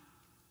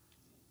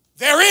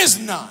 There is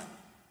none.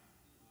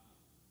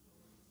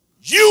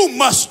 You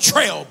must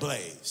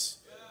trailblaze.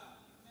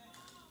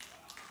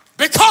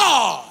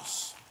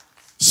 Because,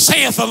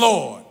 saith the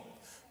Lord,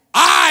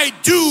 I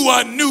do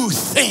a new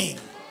thing.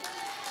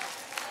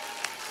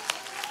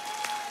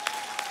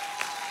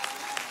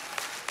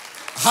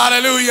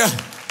 Hallelujah.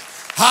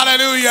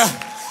 Hallelujah.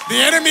 The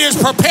enemy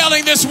is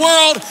propelling this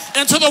world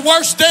into the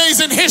worst days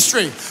in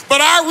history,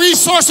 but our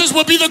resources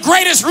will be the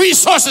greatest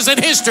resources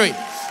in history.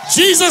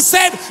 Jesus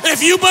said,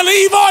 if you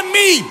believe on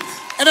me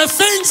and the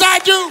things I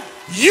do,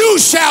 you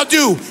shall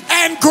do,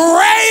 and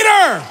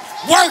greater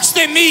works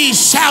than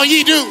these shall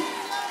ye do.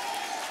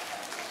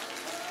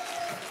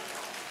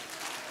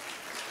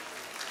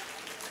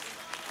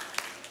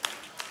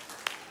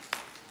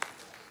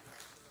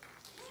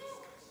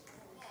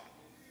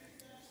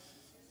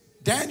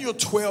 Daniel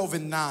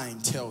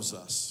 12:9 tells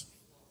us,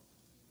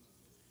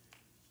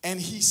 and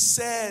he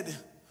said,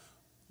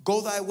 go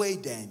thy way,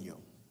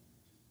 Daniel,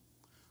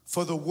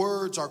 for the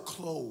words are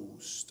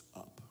closed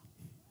up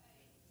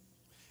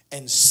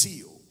and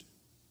sealed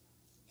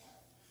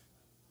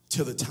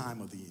till the time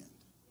of the end.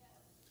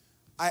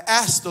 I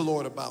asked the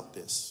Lord about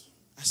this.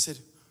 I said,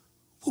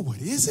 well,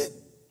 what is it?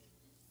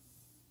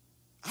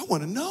 I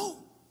want to know.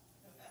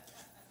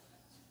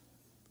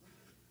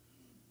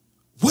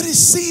 What is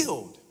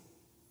sealed?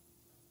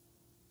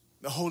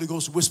 The Holy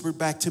Ghost whispered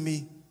back to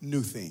me,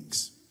 new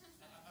things.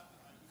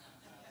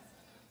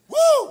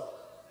 Woo!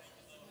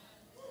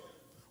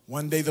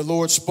 One day the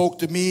Lord spoke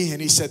to me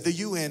and he said, the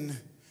UN,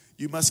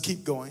 you must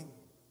keep going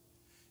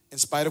in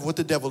spite of what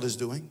the devil is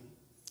doing,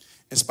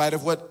 in spite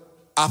of what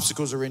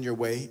obstacles are in your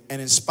way, and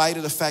in spite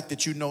of the fact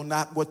that you know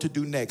not what to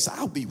do next.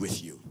 I'll be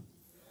with you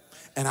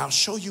and I'll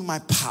show you my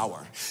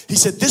power. He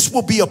said, this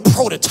will be a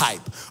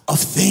prototype of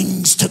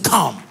things to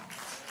come.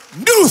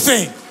 New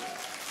thing.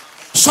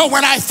 So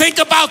when I think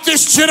about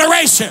this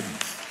generation,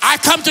 I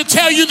come to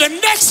tell you the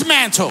next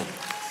mantle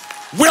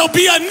will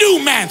be a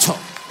new mantle.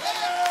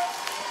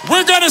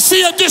 We're going to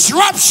see a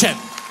disruption.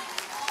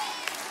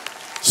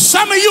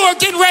 Some of you are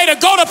getting ready to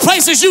go to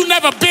places you've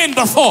never been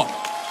before.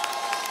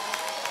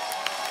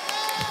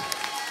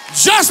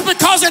 Just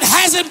because it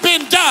hasn't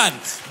been done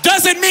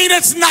doesn't mean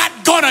it's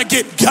not going to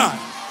get done.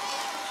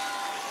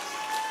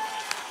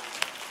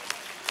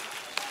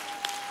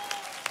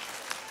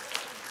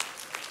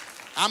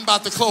 I'm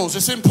about to close.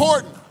 It's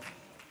important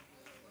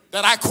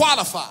that I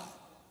qualify.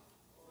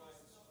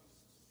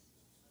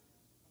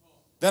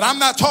 That I'm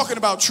not talking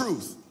about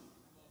truth.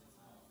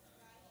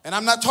 And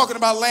I'm not talking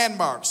about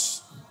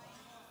landmarks.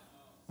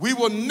 We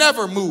will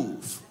never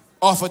move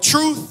off of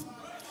truth,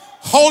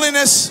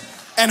 holiness,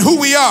 and who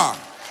we are.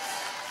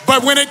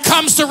 But when it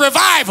comes to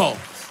revival,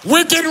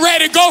 we're getting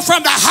ready to go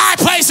from the high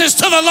places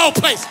to the low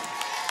places.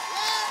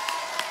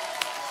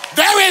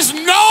 There is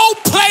no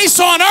place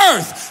on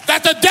earth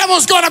that the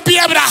devil's going to be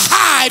able to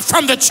hide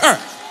from the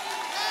church.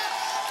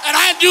 And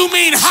I do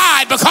mean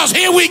hide, because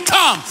here we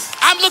come.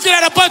 I'm looking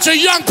at a bunch of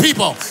young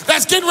people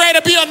that's getting ready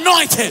to be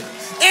anointed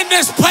in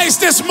this place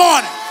this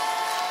morning.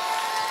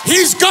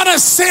 He's going to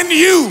send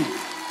you.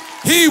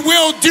 He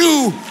will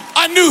do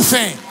a new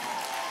thing.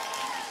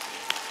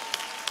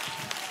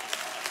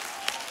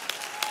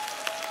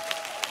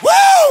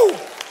 Woo!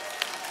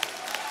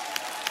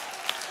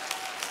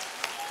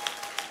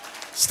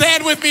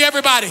 Stand with me,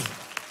 everybody.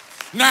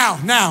 Now.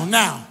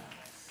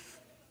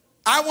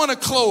 I want to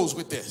close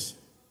with this.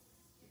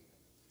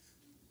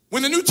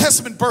 When the New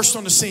Testament burst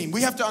on the scene,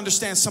 we have to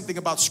understand something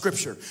about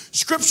Scripture.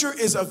 Scripture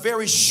is a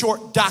very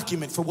short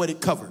document for what it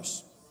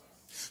covers.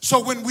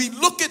 So when we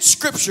look at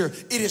Scripture,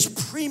 it is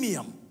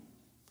premium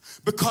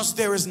because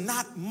there is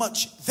not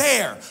much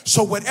there.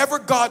 So whatever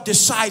God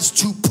decides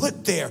to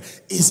put there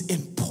is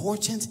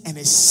important and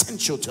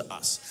essential to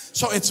us.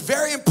 So it's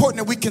very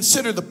important that we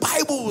consider the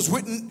Bible was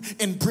written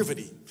in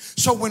brevity.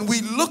 So when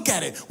we look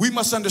at it, we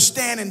must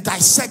understand and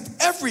dissect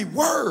every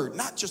word,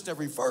 not just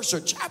every verse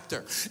or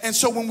chapter. And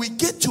so when we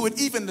get to it,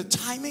 even the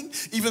timing,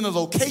 even the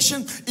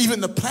location,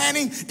 even the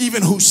planning,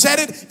 even who said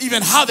it,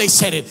 even how they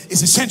said it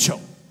is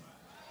essential.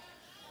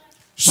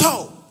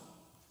 So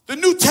the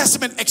New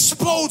Testament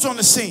explodes on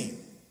the scene.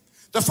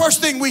 The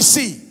first thing we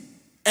see,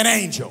 an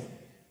angel.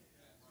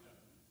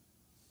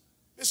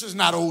 This is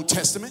not Old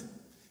Testament.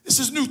 This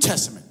is New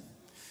Testament.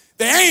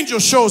 The angel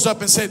shows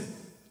up and said,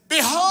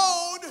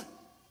 behold,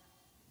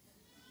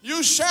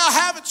 you shall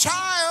have a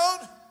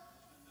child.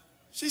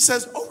 She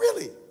says, oh,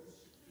 really?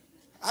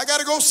 I got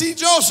to go see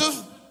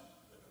Joseph.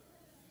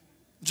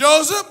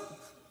 Joseph?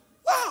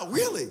 Wow,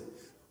 really?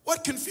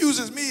 What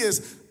confuses me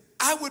is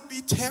I would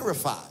be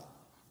terrified.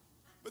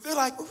 But they're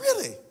like,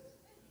 really?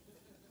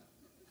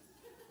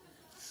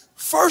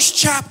 First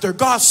chapter,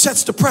 God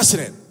sets the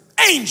precedent.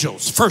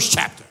 Angels, first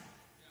chapter.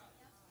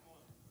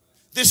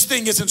 This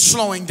thing isn't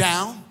slowing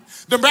down.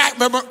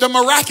 The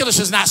miraculous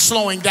is not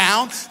slowing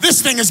down.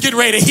 This thing is getting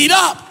ready to heat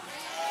up.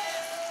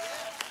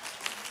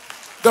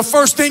 The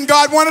first thing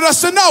God wanted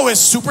us to know is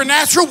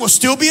supernatural will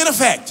still be in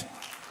effect.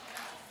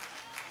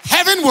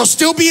 Heaven will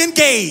still be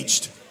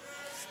engaged.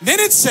 Then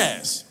it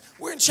says,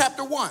 we're in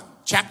chapter 1.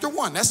 Chapter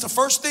 1, that's the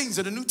first things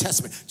of the New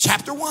Testament.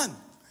 Chapter 1,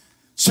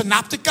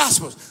 Synoptic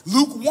Gospels.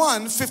 Luke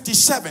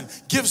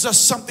 1:57 gives us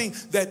something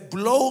that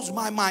blows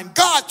my mind.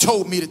 God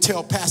told me to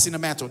tell Passing the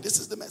Mantle. This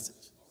is the message.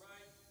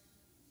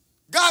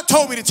 God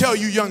told me to tell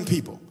you young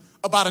people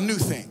about a new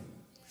thing.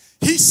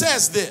 He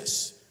says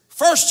this.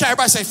 First chapter,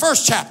 everybody say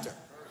first chapter.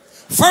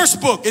 First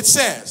book, it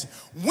says,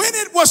 when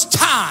it was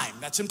time,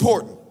 that's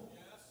important,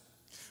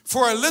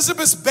 for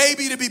Elizabeth's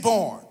baby to be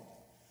born,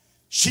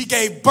 she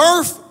gave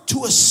birth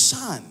to a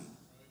son.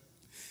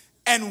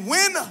 And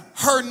when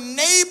her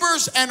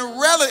neighbors and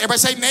relatives, everybody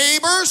say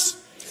neighbors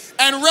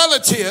and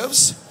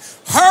relatives,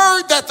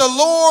 heard that the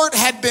Lord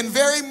had been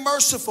very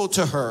merciful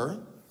to her,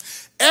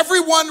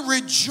 everyone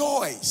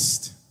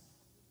rejoiced.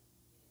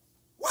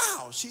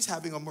 Wow, she's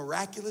having a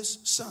miraculous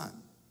son.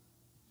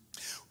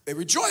 They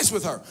rejoiced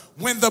with her.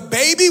 When the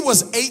baby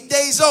was 8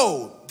 days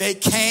old, they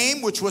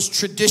came, which was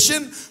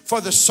tradition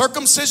for the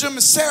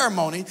circumcision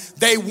ceremony.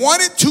 They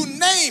wanted to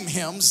name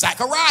him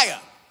Zechariah.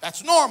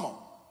 That's normal.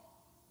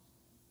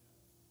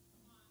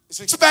 It's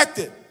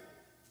expected.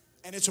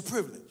 And it's a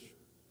privilege.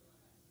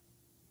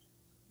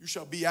 You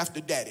shall be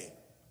after daddy.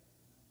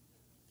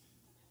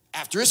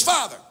 After his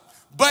father.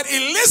 But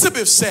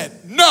Elizabeth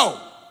said, no.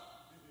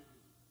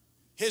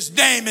 His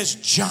name is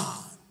John.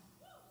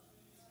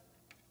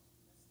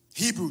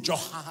 Hebrew,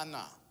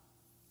 Johanna.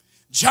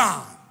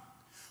 John.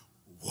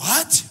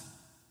 What?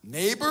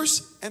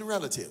 neighbors and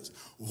relatives.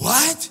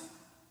 What?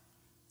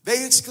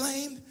 They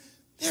exclaimed,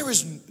 there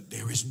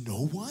is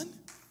no one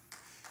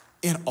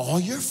in all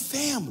your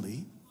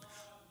family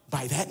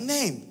by that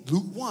name.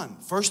 Luke 1,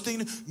 first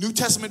thing, New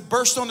Testament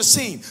burst on the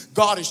scene.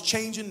 God is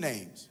changing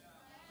names.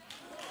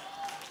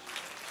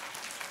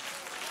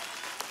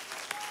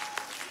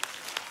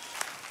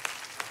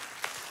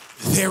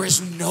 There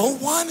is no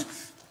one.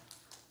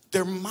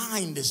 Their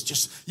mind is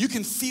just, you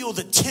can feel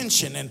the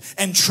tension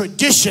and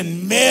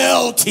tradition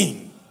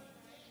melting.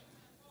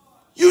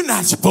 You're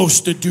not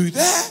supposed to do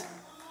that.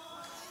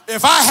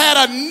 If I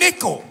had a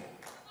nickel,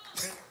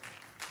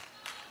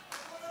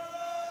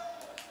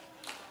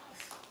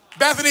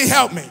 Bethany,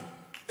 help me.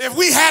 If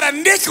we had a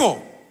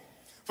nickel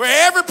for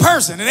every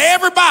person and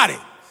everybody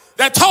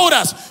that told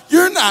us,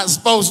 you're not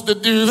supposed to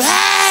do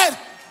that,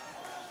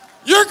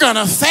 you're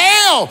gonna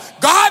fail.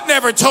 God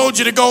never told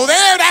you to go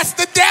there. That's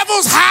the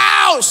devil's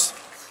house.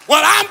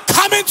 Well, I'm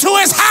coming to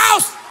his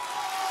house.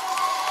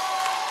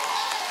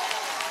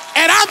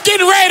 And I'm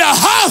getting ready to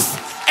huff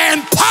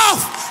and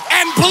puff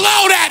and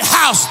blow that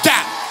house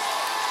down.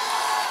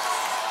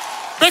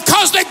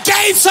 Because the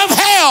gates of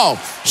hell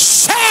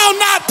shall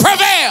not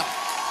prevail.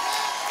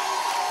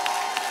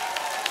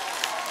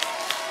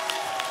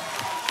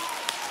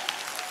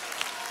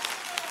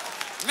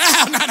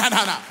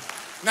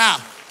 Now,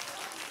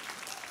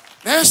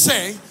 they're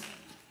saying,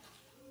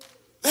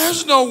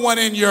 there's no one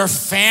in your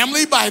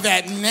family by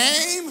that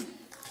name.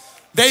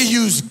 They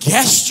use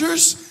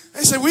gestures.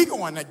 They say, we're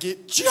going to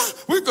get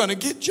Zechariah.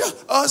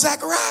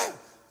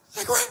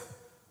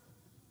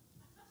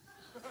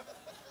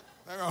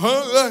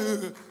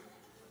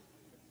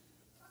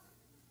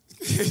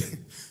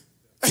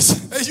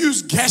 They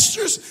use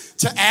gestures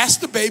to ask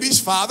the baby's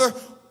father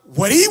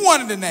what he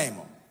wanted to name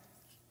him.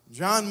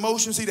 John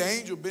motioned, see the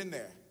angel been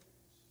there.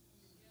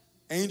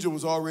 Angel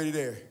was already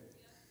there.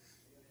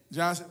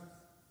 John said,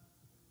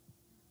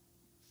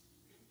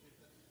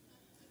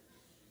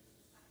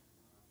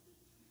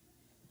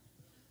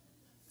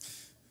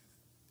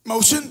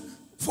 motion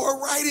for a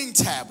writing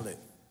tablet.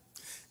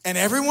 And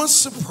everyone's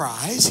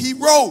surprised, he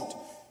wrote,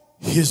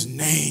 his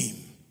name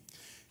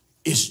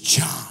is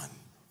John.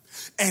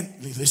 And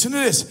listen to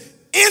this.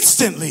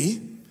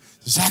 Instantly,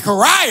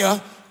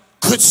 Zechariah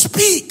could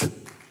speak.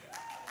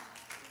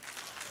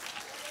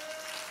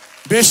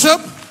 Bishop,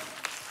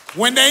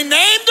 when they named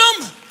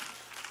him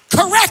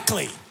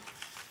correctly,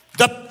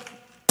 the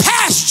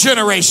past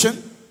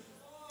generation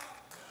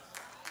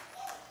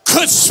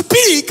could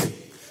speak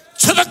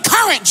to the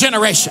current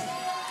generation.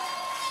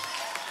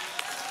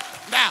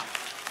 Now,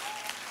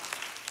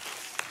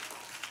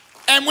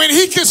 and when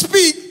he could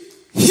speak,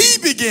 he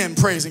began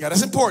praising God.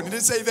 That's important. It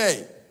didn't say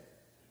they.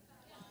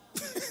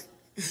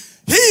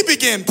 He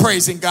began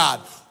praising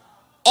God.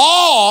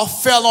 Awe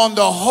fell on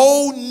the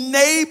whole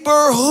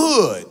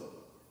neighborhood.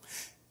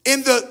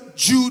 In the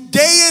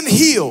Judean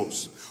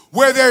hills,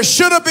 where there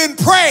should have been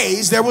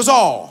praise, there was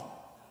awe.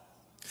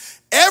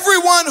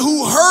 Everyone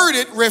who heard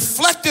it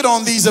reflected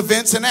on these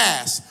events and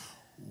asked,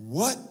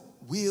 what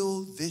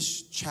will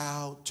this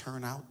child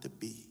turn out to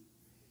be?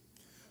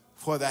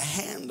 For the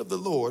hand of the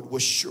Lord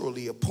was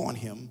surely upon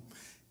him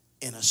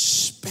in a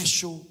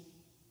special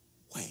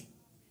way.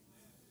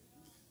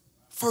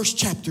 First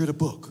chapter of the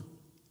book.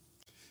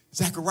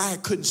 Zechariah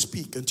couldn't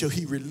speak until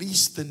he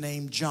released the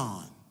name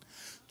John.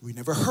 We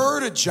never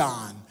heard of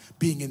John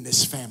being in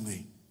this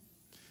family.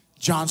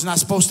 John's not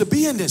supposed to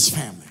be in this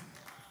family.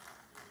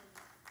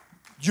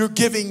 You're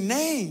giving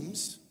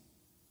names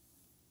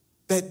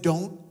that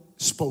don't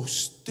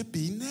supposed to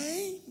be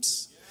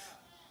names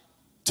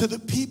to the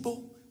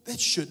people that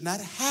should not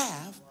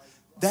have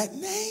that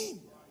name.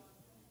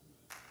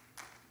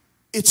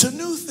 It's a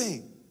new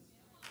thing.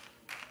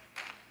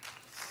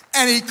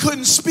 And he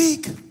couldn't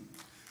speak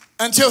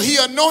until he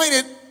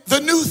anointed the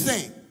new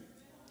thing.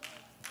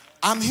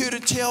 I'm here to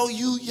tell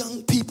you,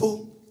 young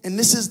people, and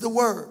this is the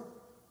word.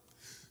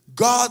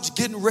 God's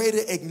getting ready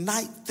to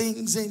ignite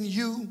things in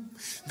you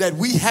that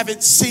we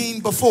haven't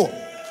seen before.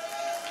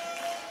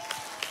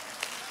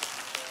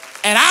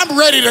 And I'm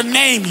ready to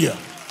name you.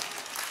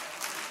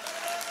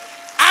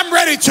 I'm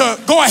ready to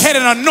go ahead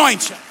and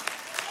anoint you.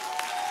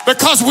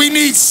 Because we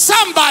need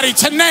somebody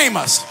to name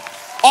us.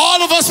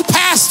 All of us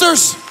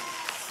pastors,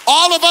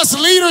 all of us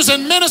leaders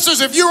and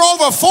ministers, if you're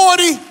over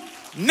 40,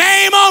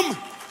 name them.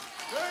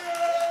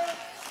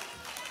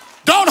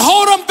 Don't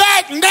hold them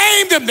back.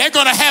 Name them. They're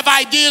going to have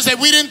ideas that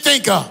we didn't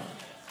think of.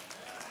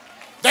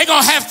 They're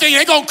going to have things.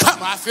 They're going to come.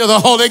 I feel the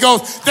Holy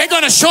Ghost. They're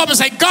going to show up and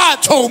say,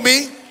 God told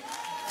me.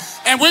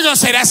 And we're going to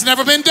say, that's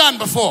never been done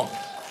before.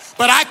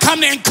 But I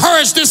come to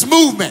encourage this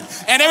movement.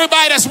 And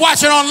everybody that's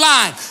watching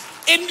online.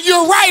 And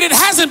you're right, it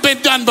hasn't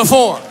been done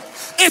before.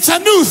 It's a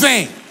new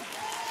thing.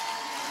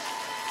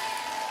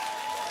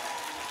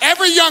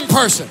 Every young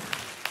person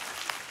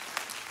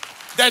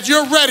that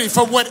you're ready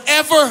for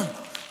whatever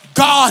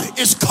God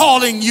is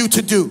calling you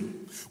to do.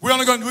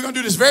 We're going to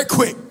do this very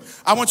quick.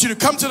 I want you to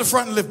come to the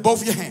front and lift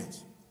both of your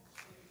hands.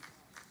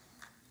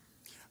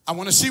 I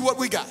want to see what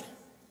we got.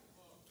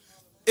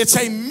 It's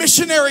a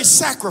missionary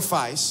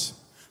sacrifice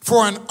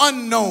for an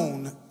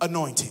unknown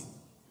anointing.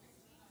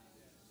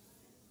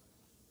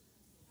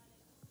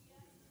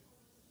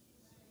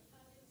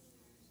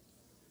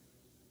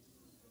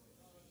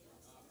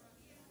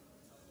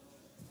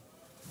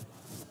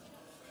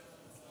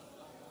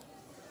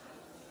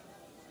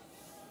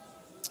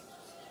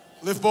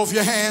 Lift both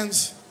your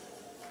hands.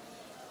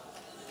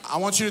 I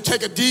want you to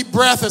take a deep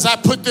breath as I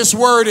put this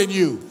word in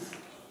you.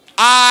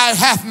 Eye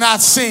hath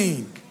not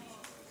seen,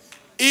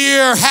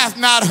 ear hath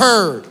not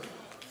heard,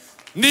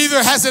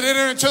 neither has it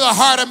entered into the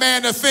heart of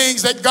man the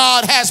things that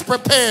God has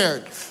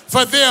prepared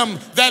for them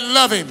that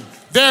love him.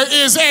 There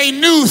is a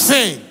new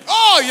thing,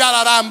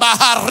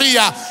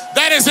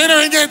 that is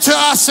entering into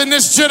us in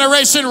this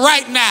generation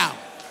right now.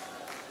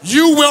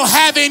 You will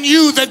have in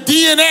you the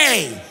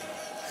DNA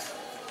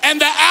and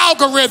the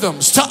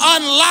algorithms to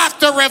unlock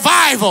the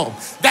revival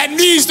that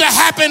needs to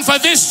happen for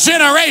this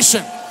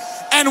generation.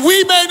 And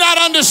we may not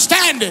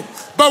understand it,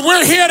 but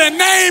we're here to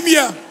name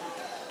you.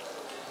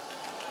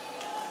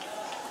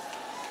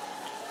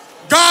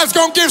 God's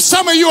going to give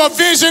some of you a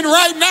vision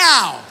right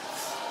now.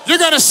 You're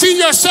going to see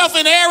yourself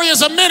in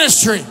areas of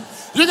ministry.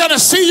 You're going to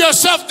see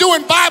yourself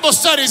doing Bible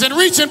studies and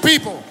reaching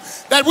people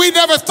that we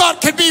never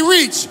thought could be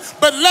reached.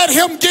 But let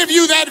him give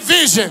you that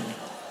vision.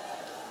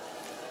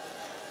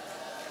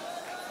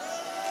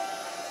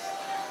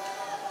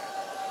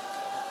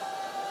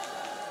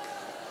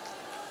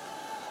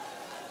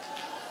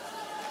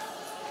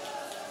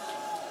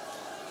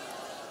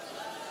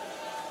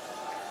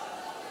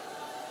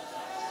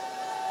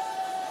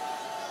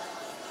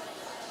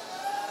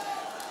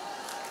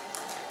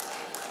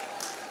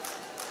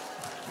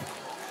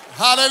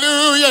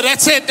 Hallelujah.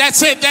 That's it.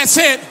 That's it. That's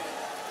it.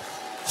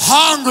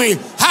 Hungry.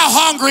 How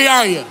hungry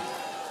are you?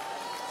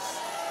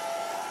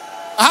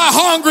 How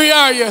hungry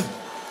are you?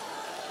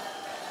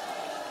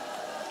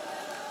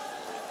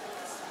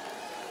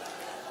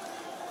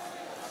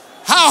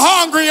 How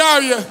hungry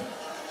are you?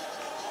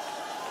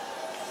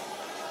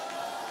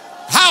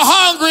 How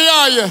hungry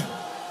are you?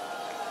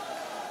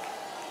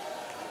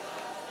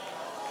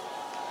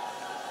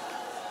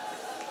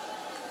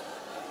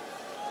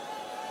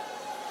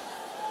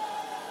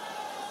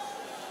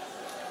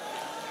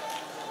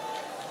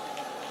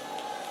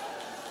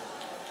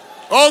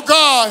 Oh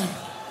God,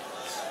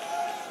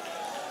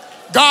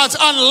 God's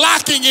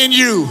unlocking in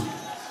you.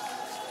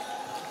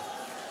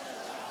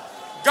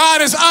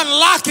 God is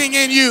unlocking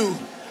in you.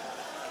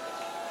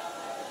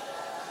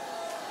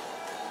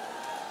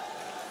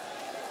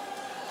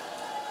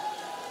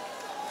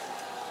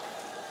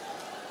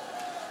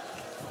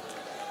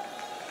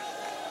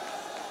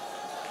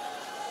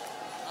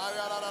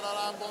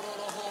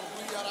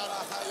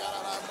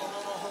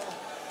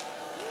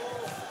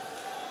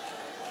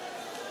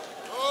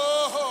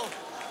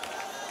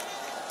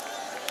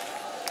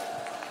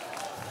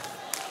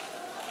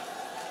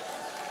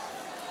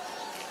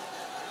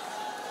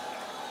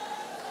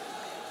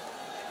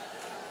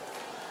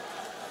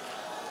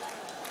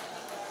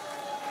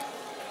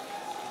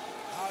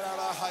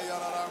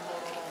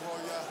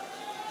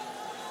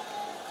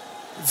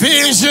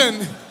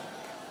 Vision,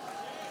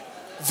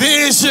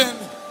 vision,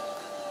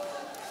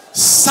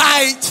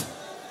 sight,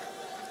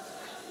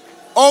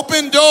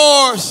 open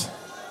doors.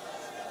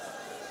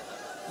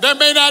 There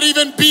may not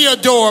even be a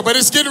door, but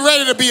it's getting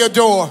ready to be a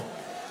door.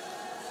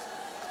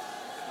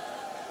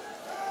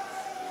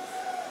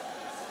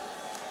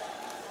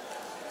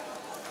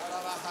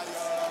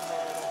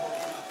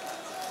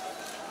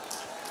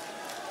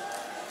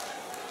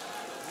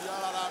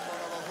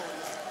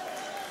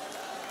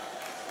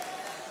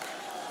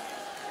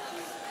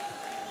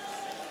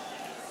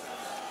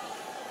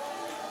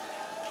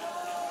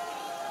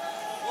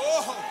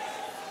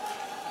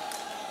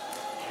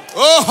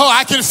 Oh,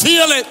 I can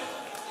feel it.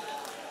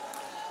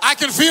 I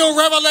can feel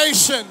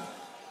revelation.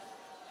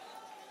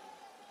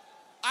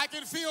 I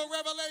can feel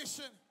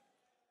revelation.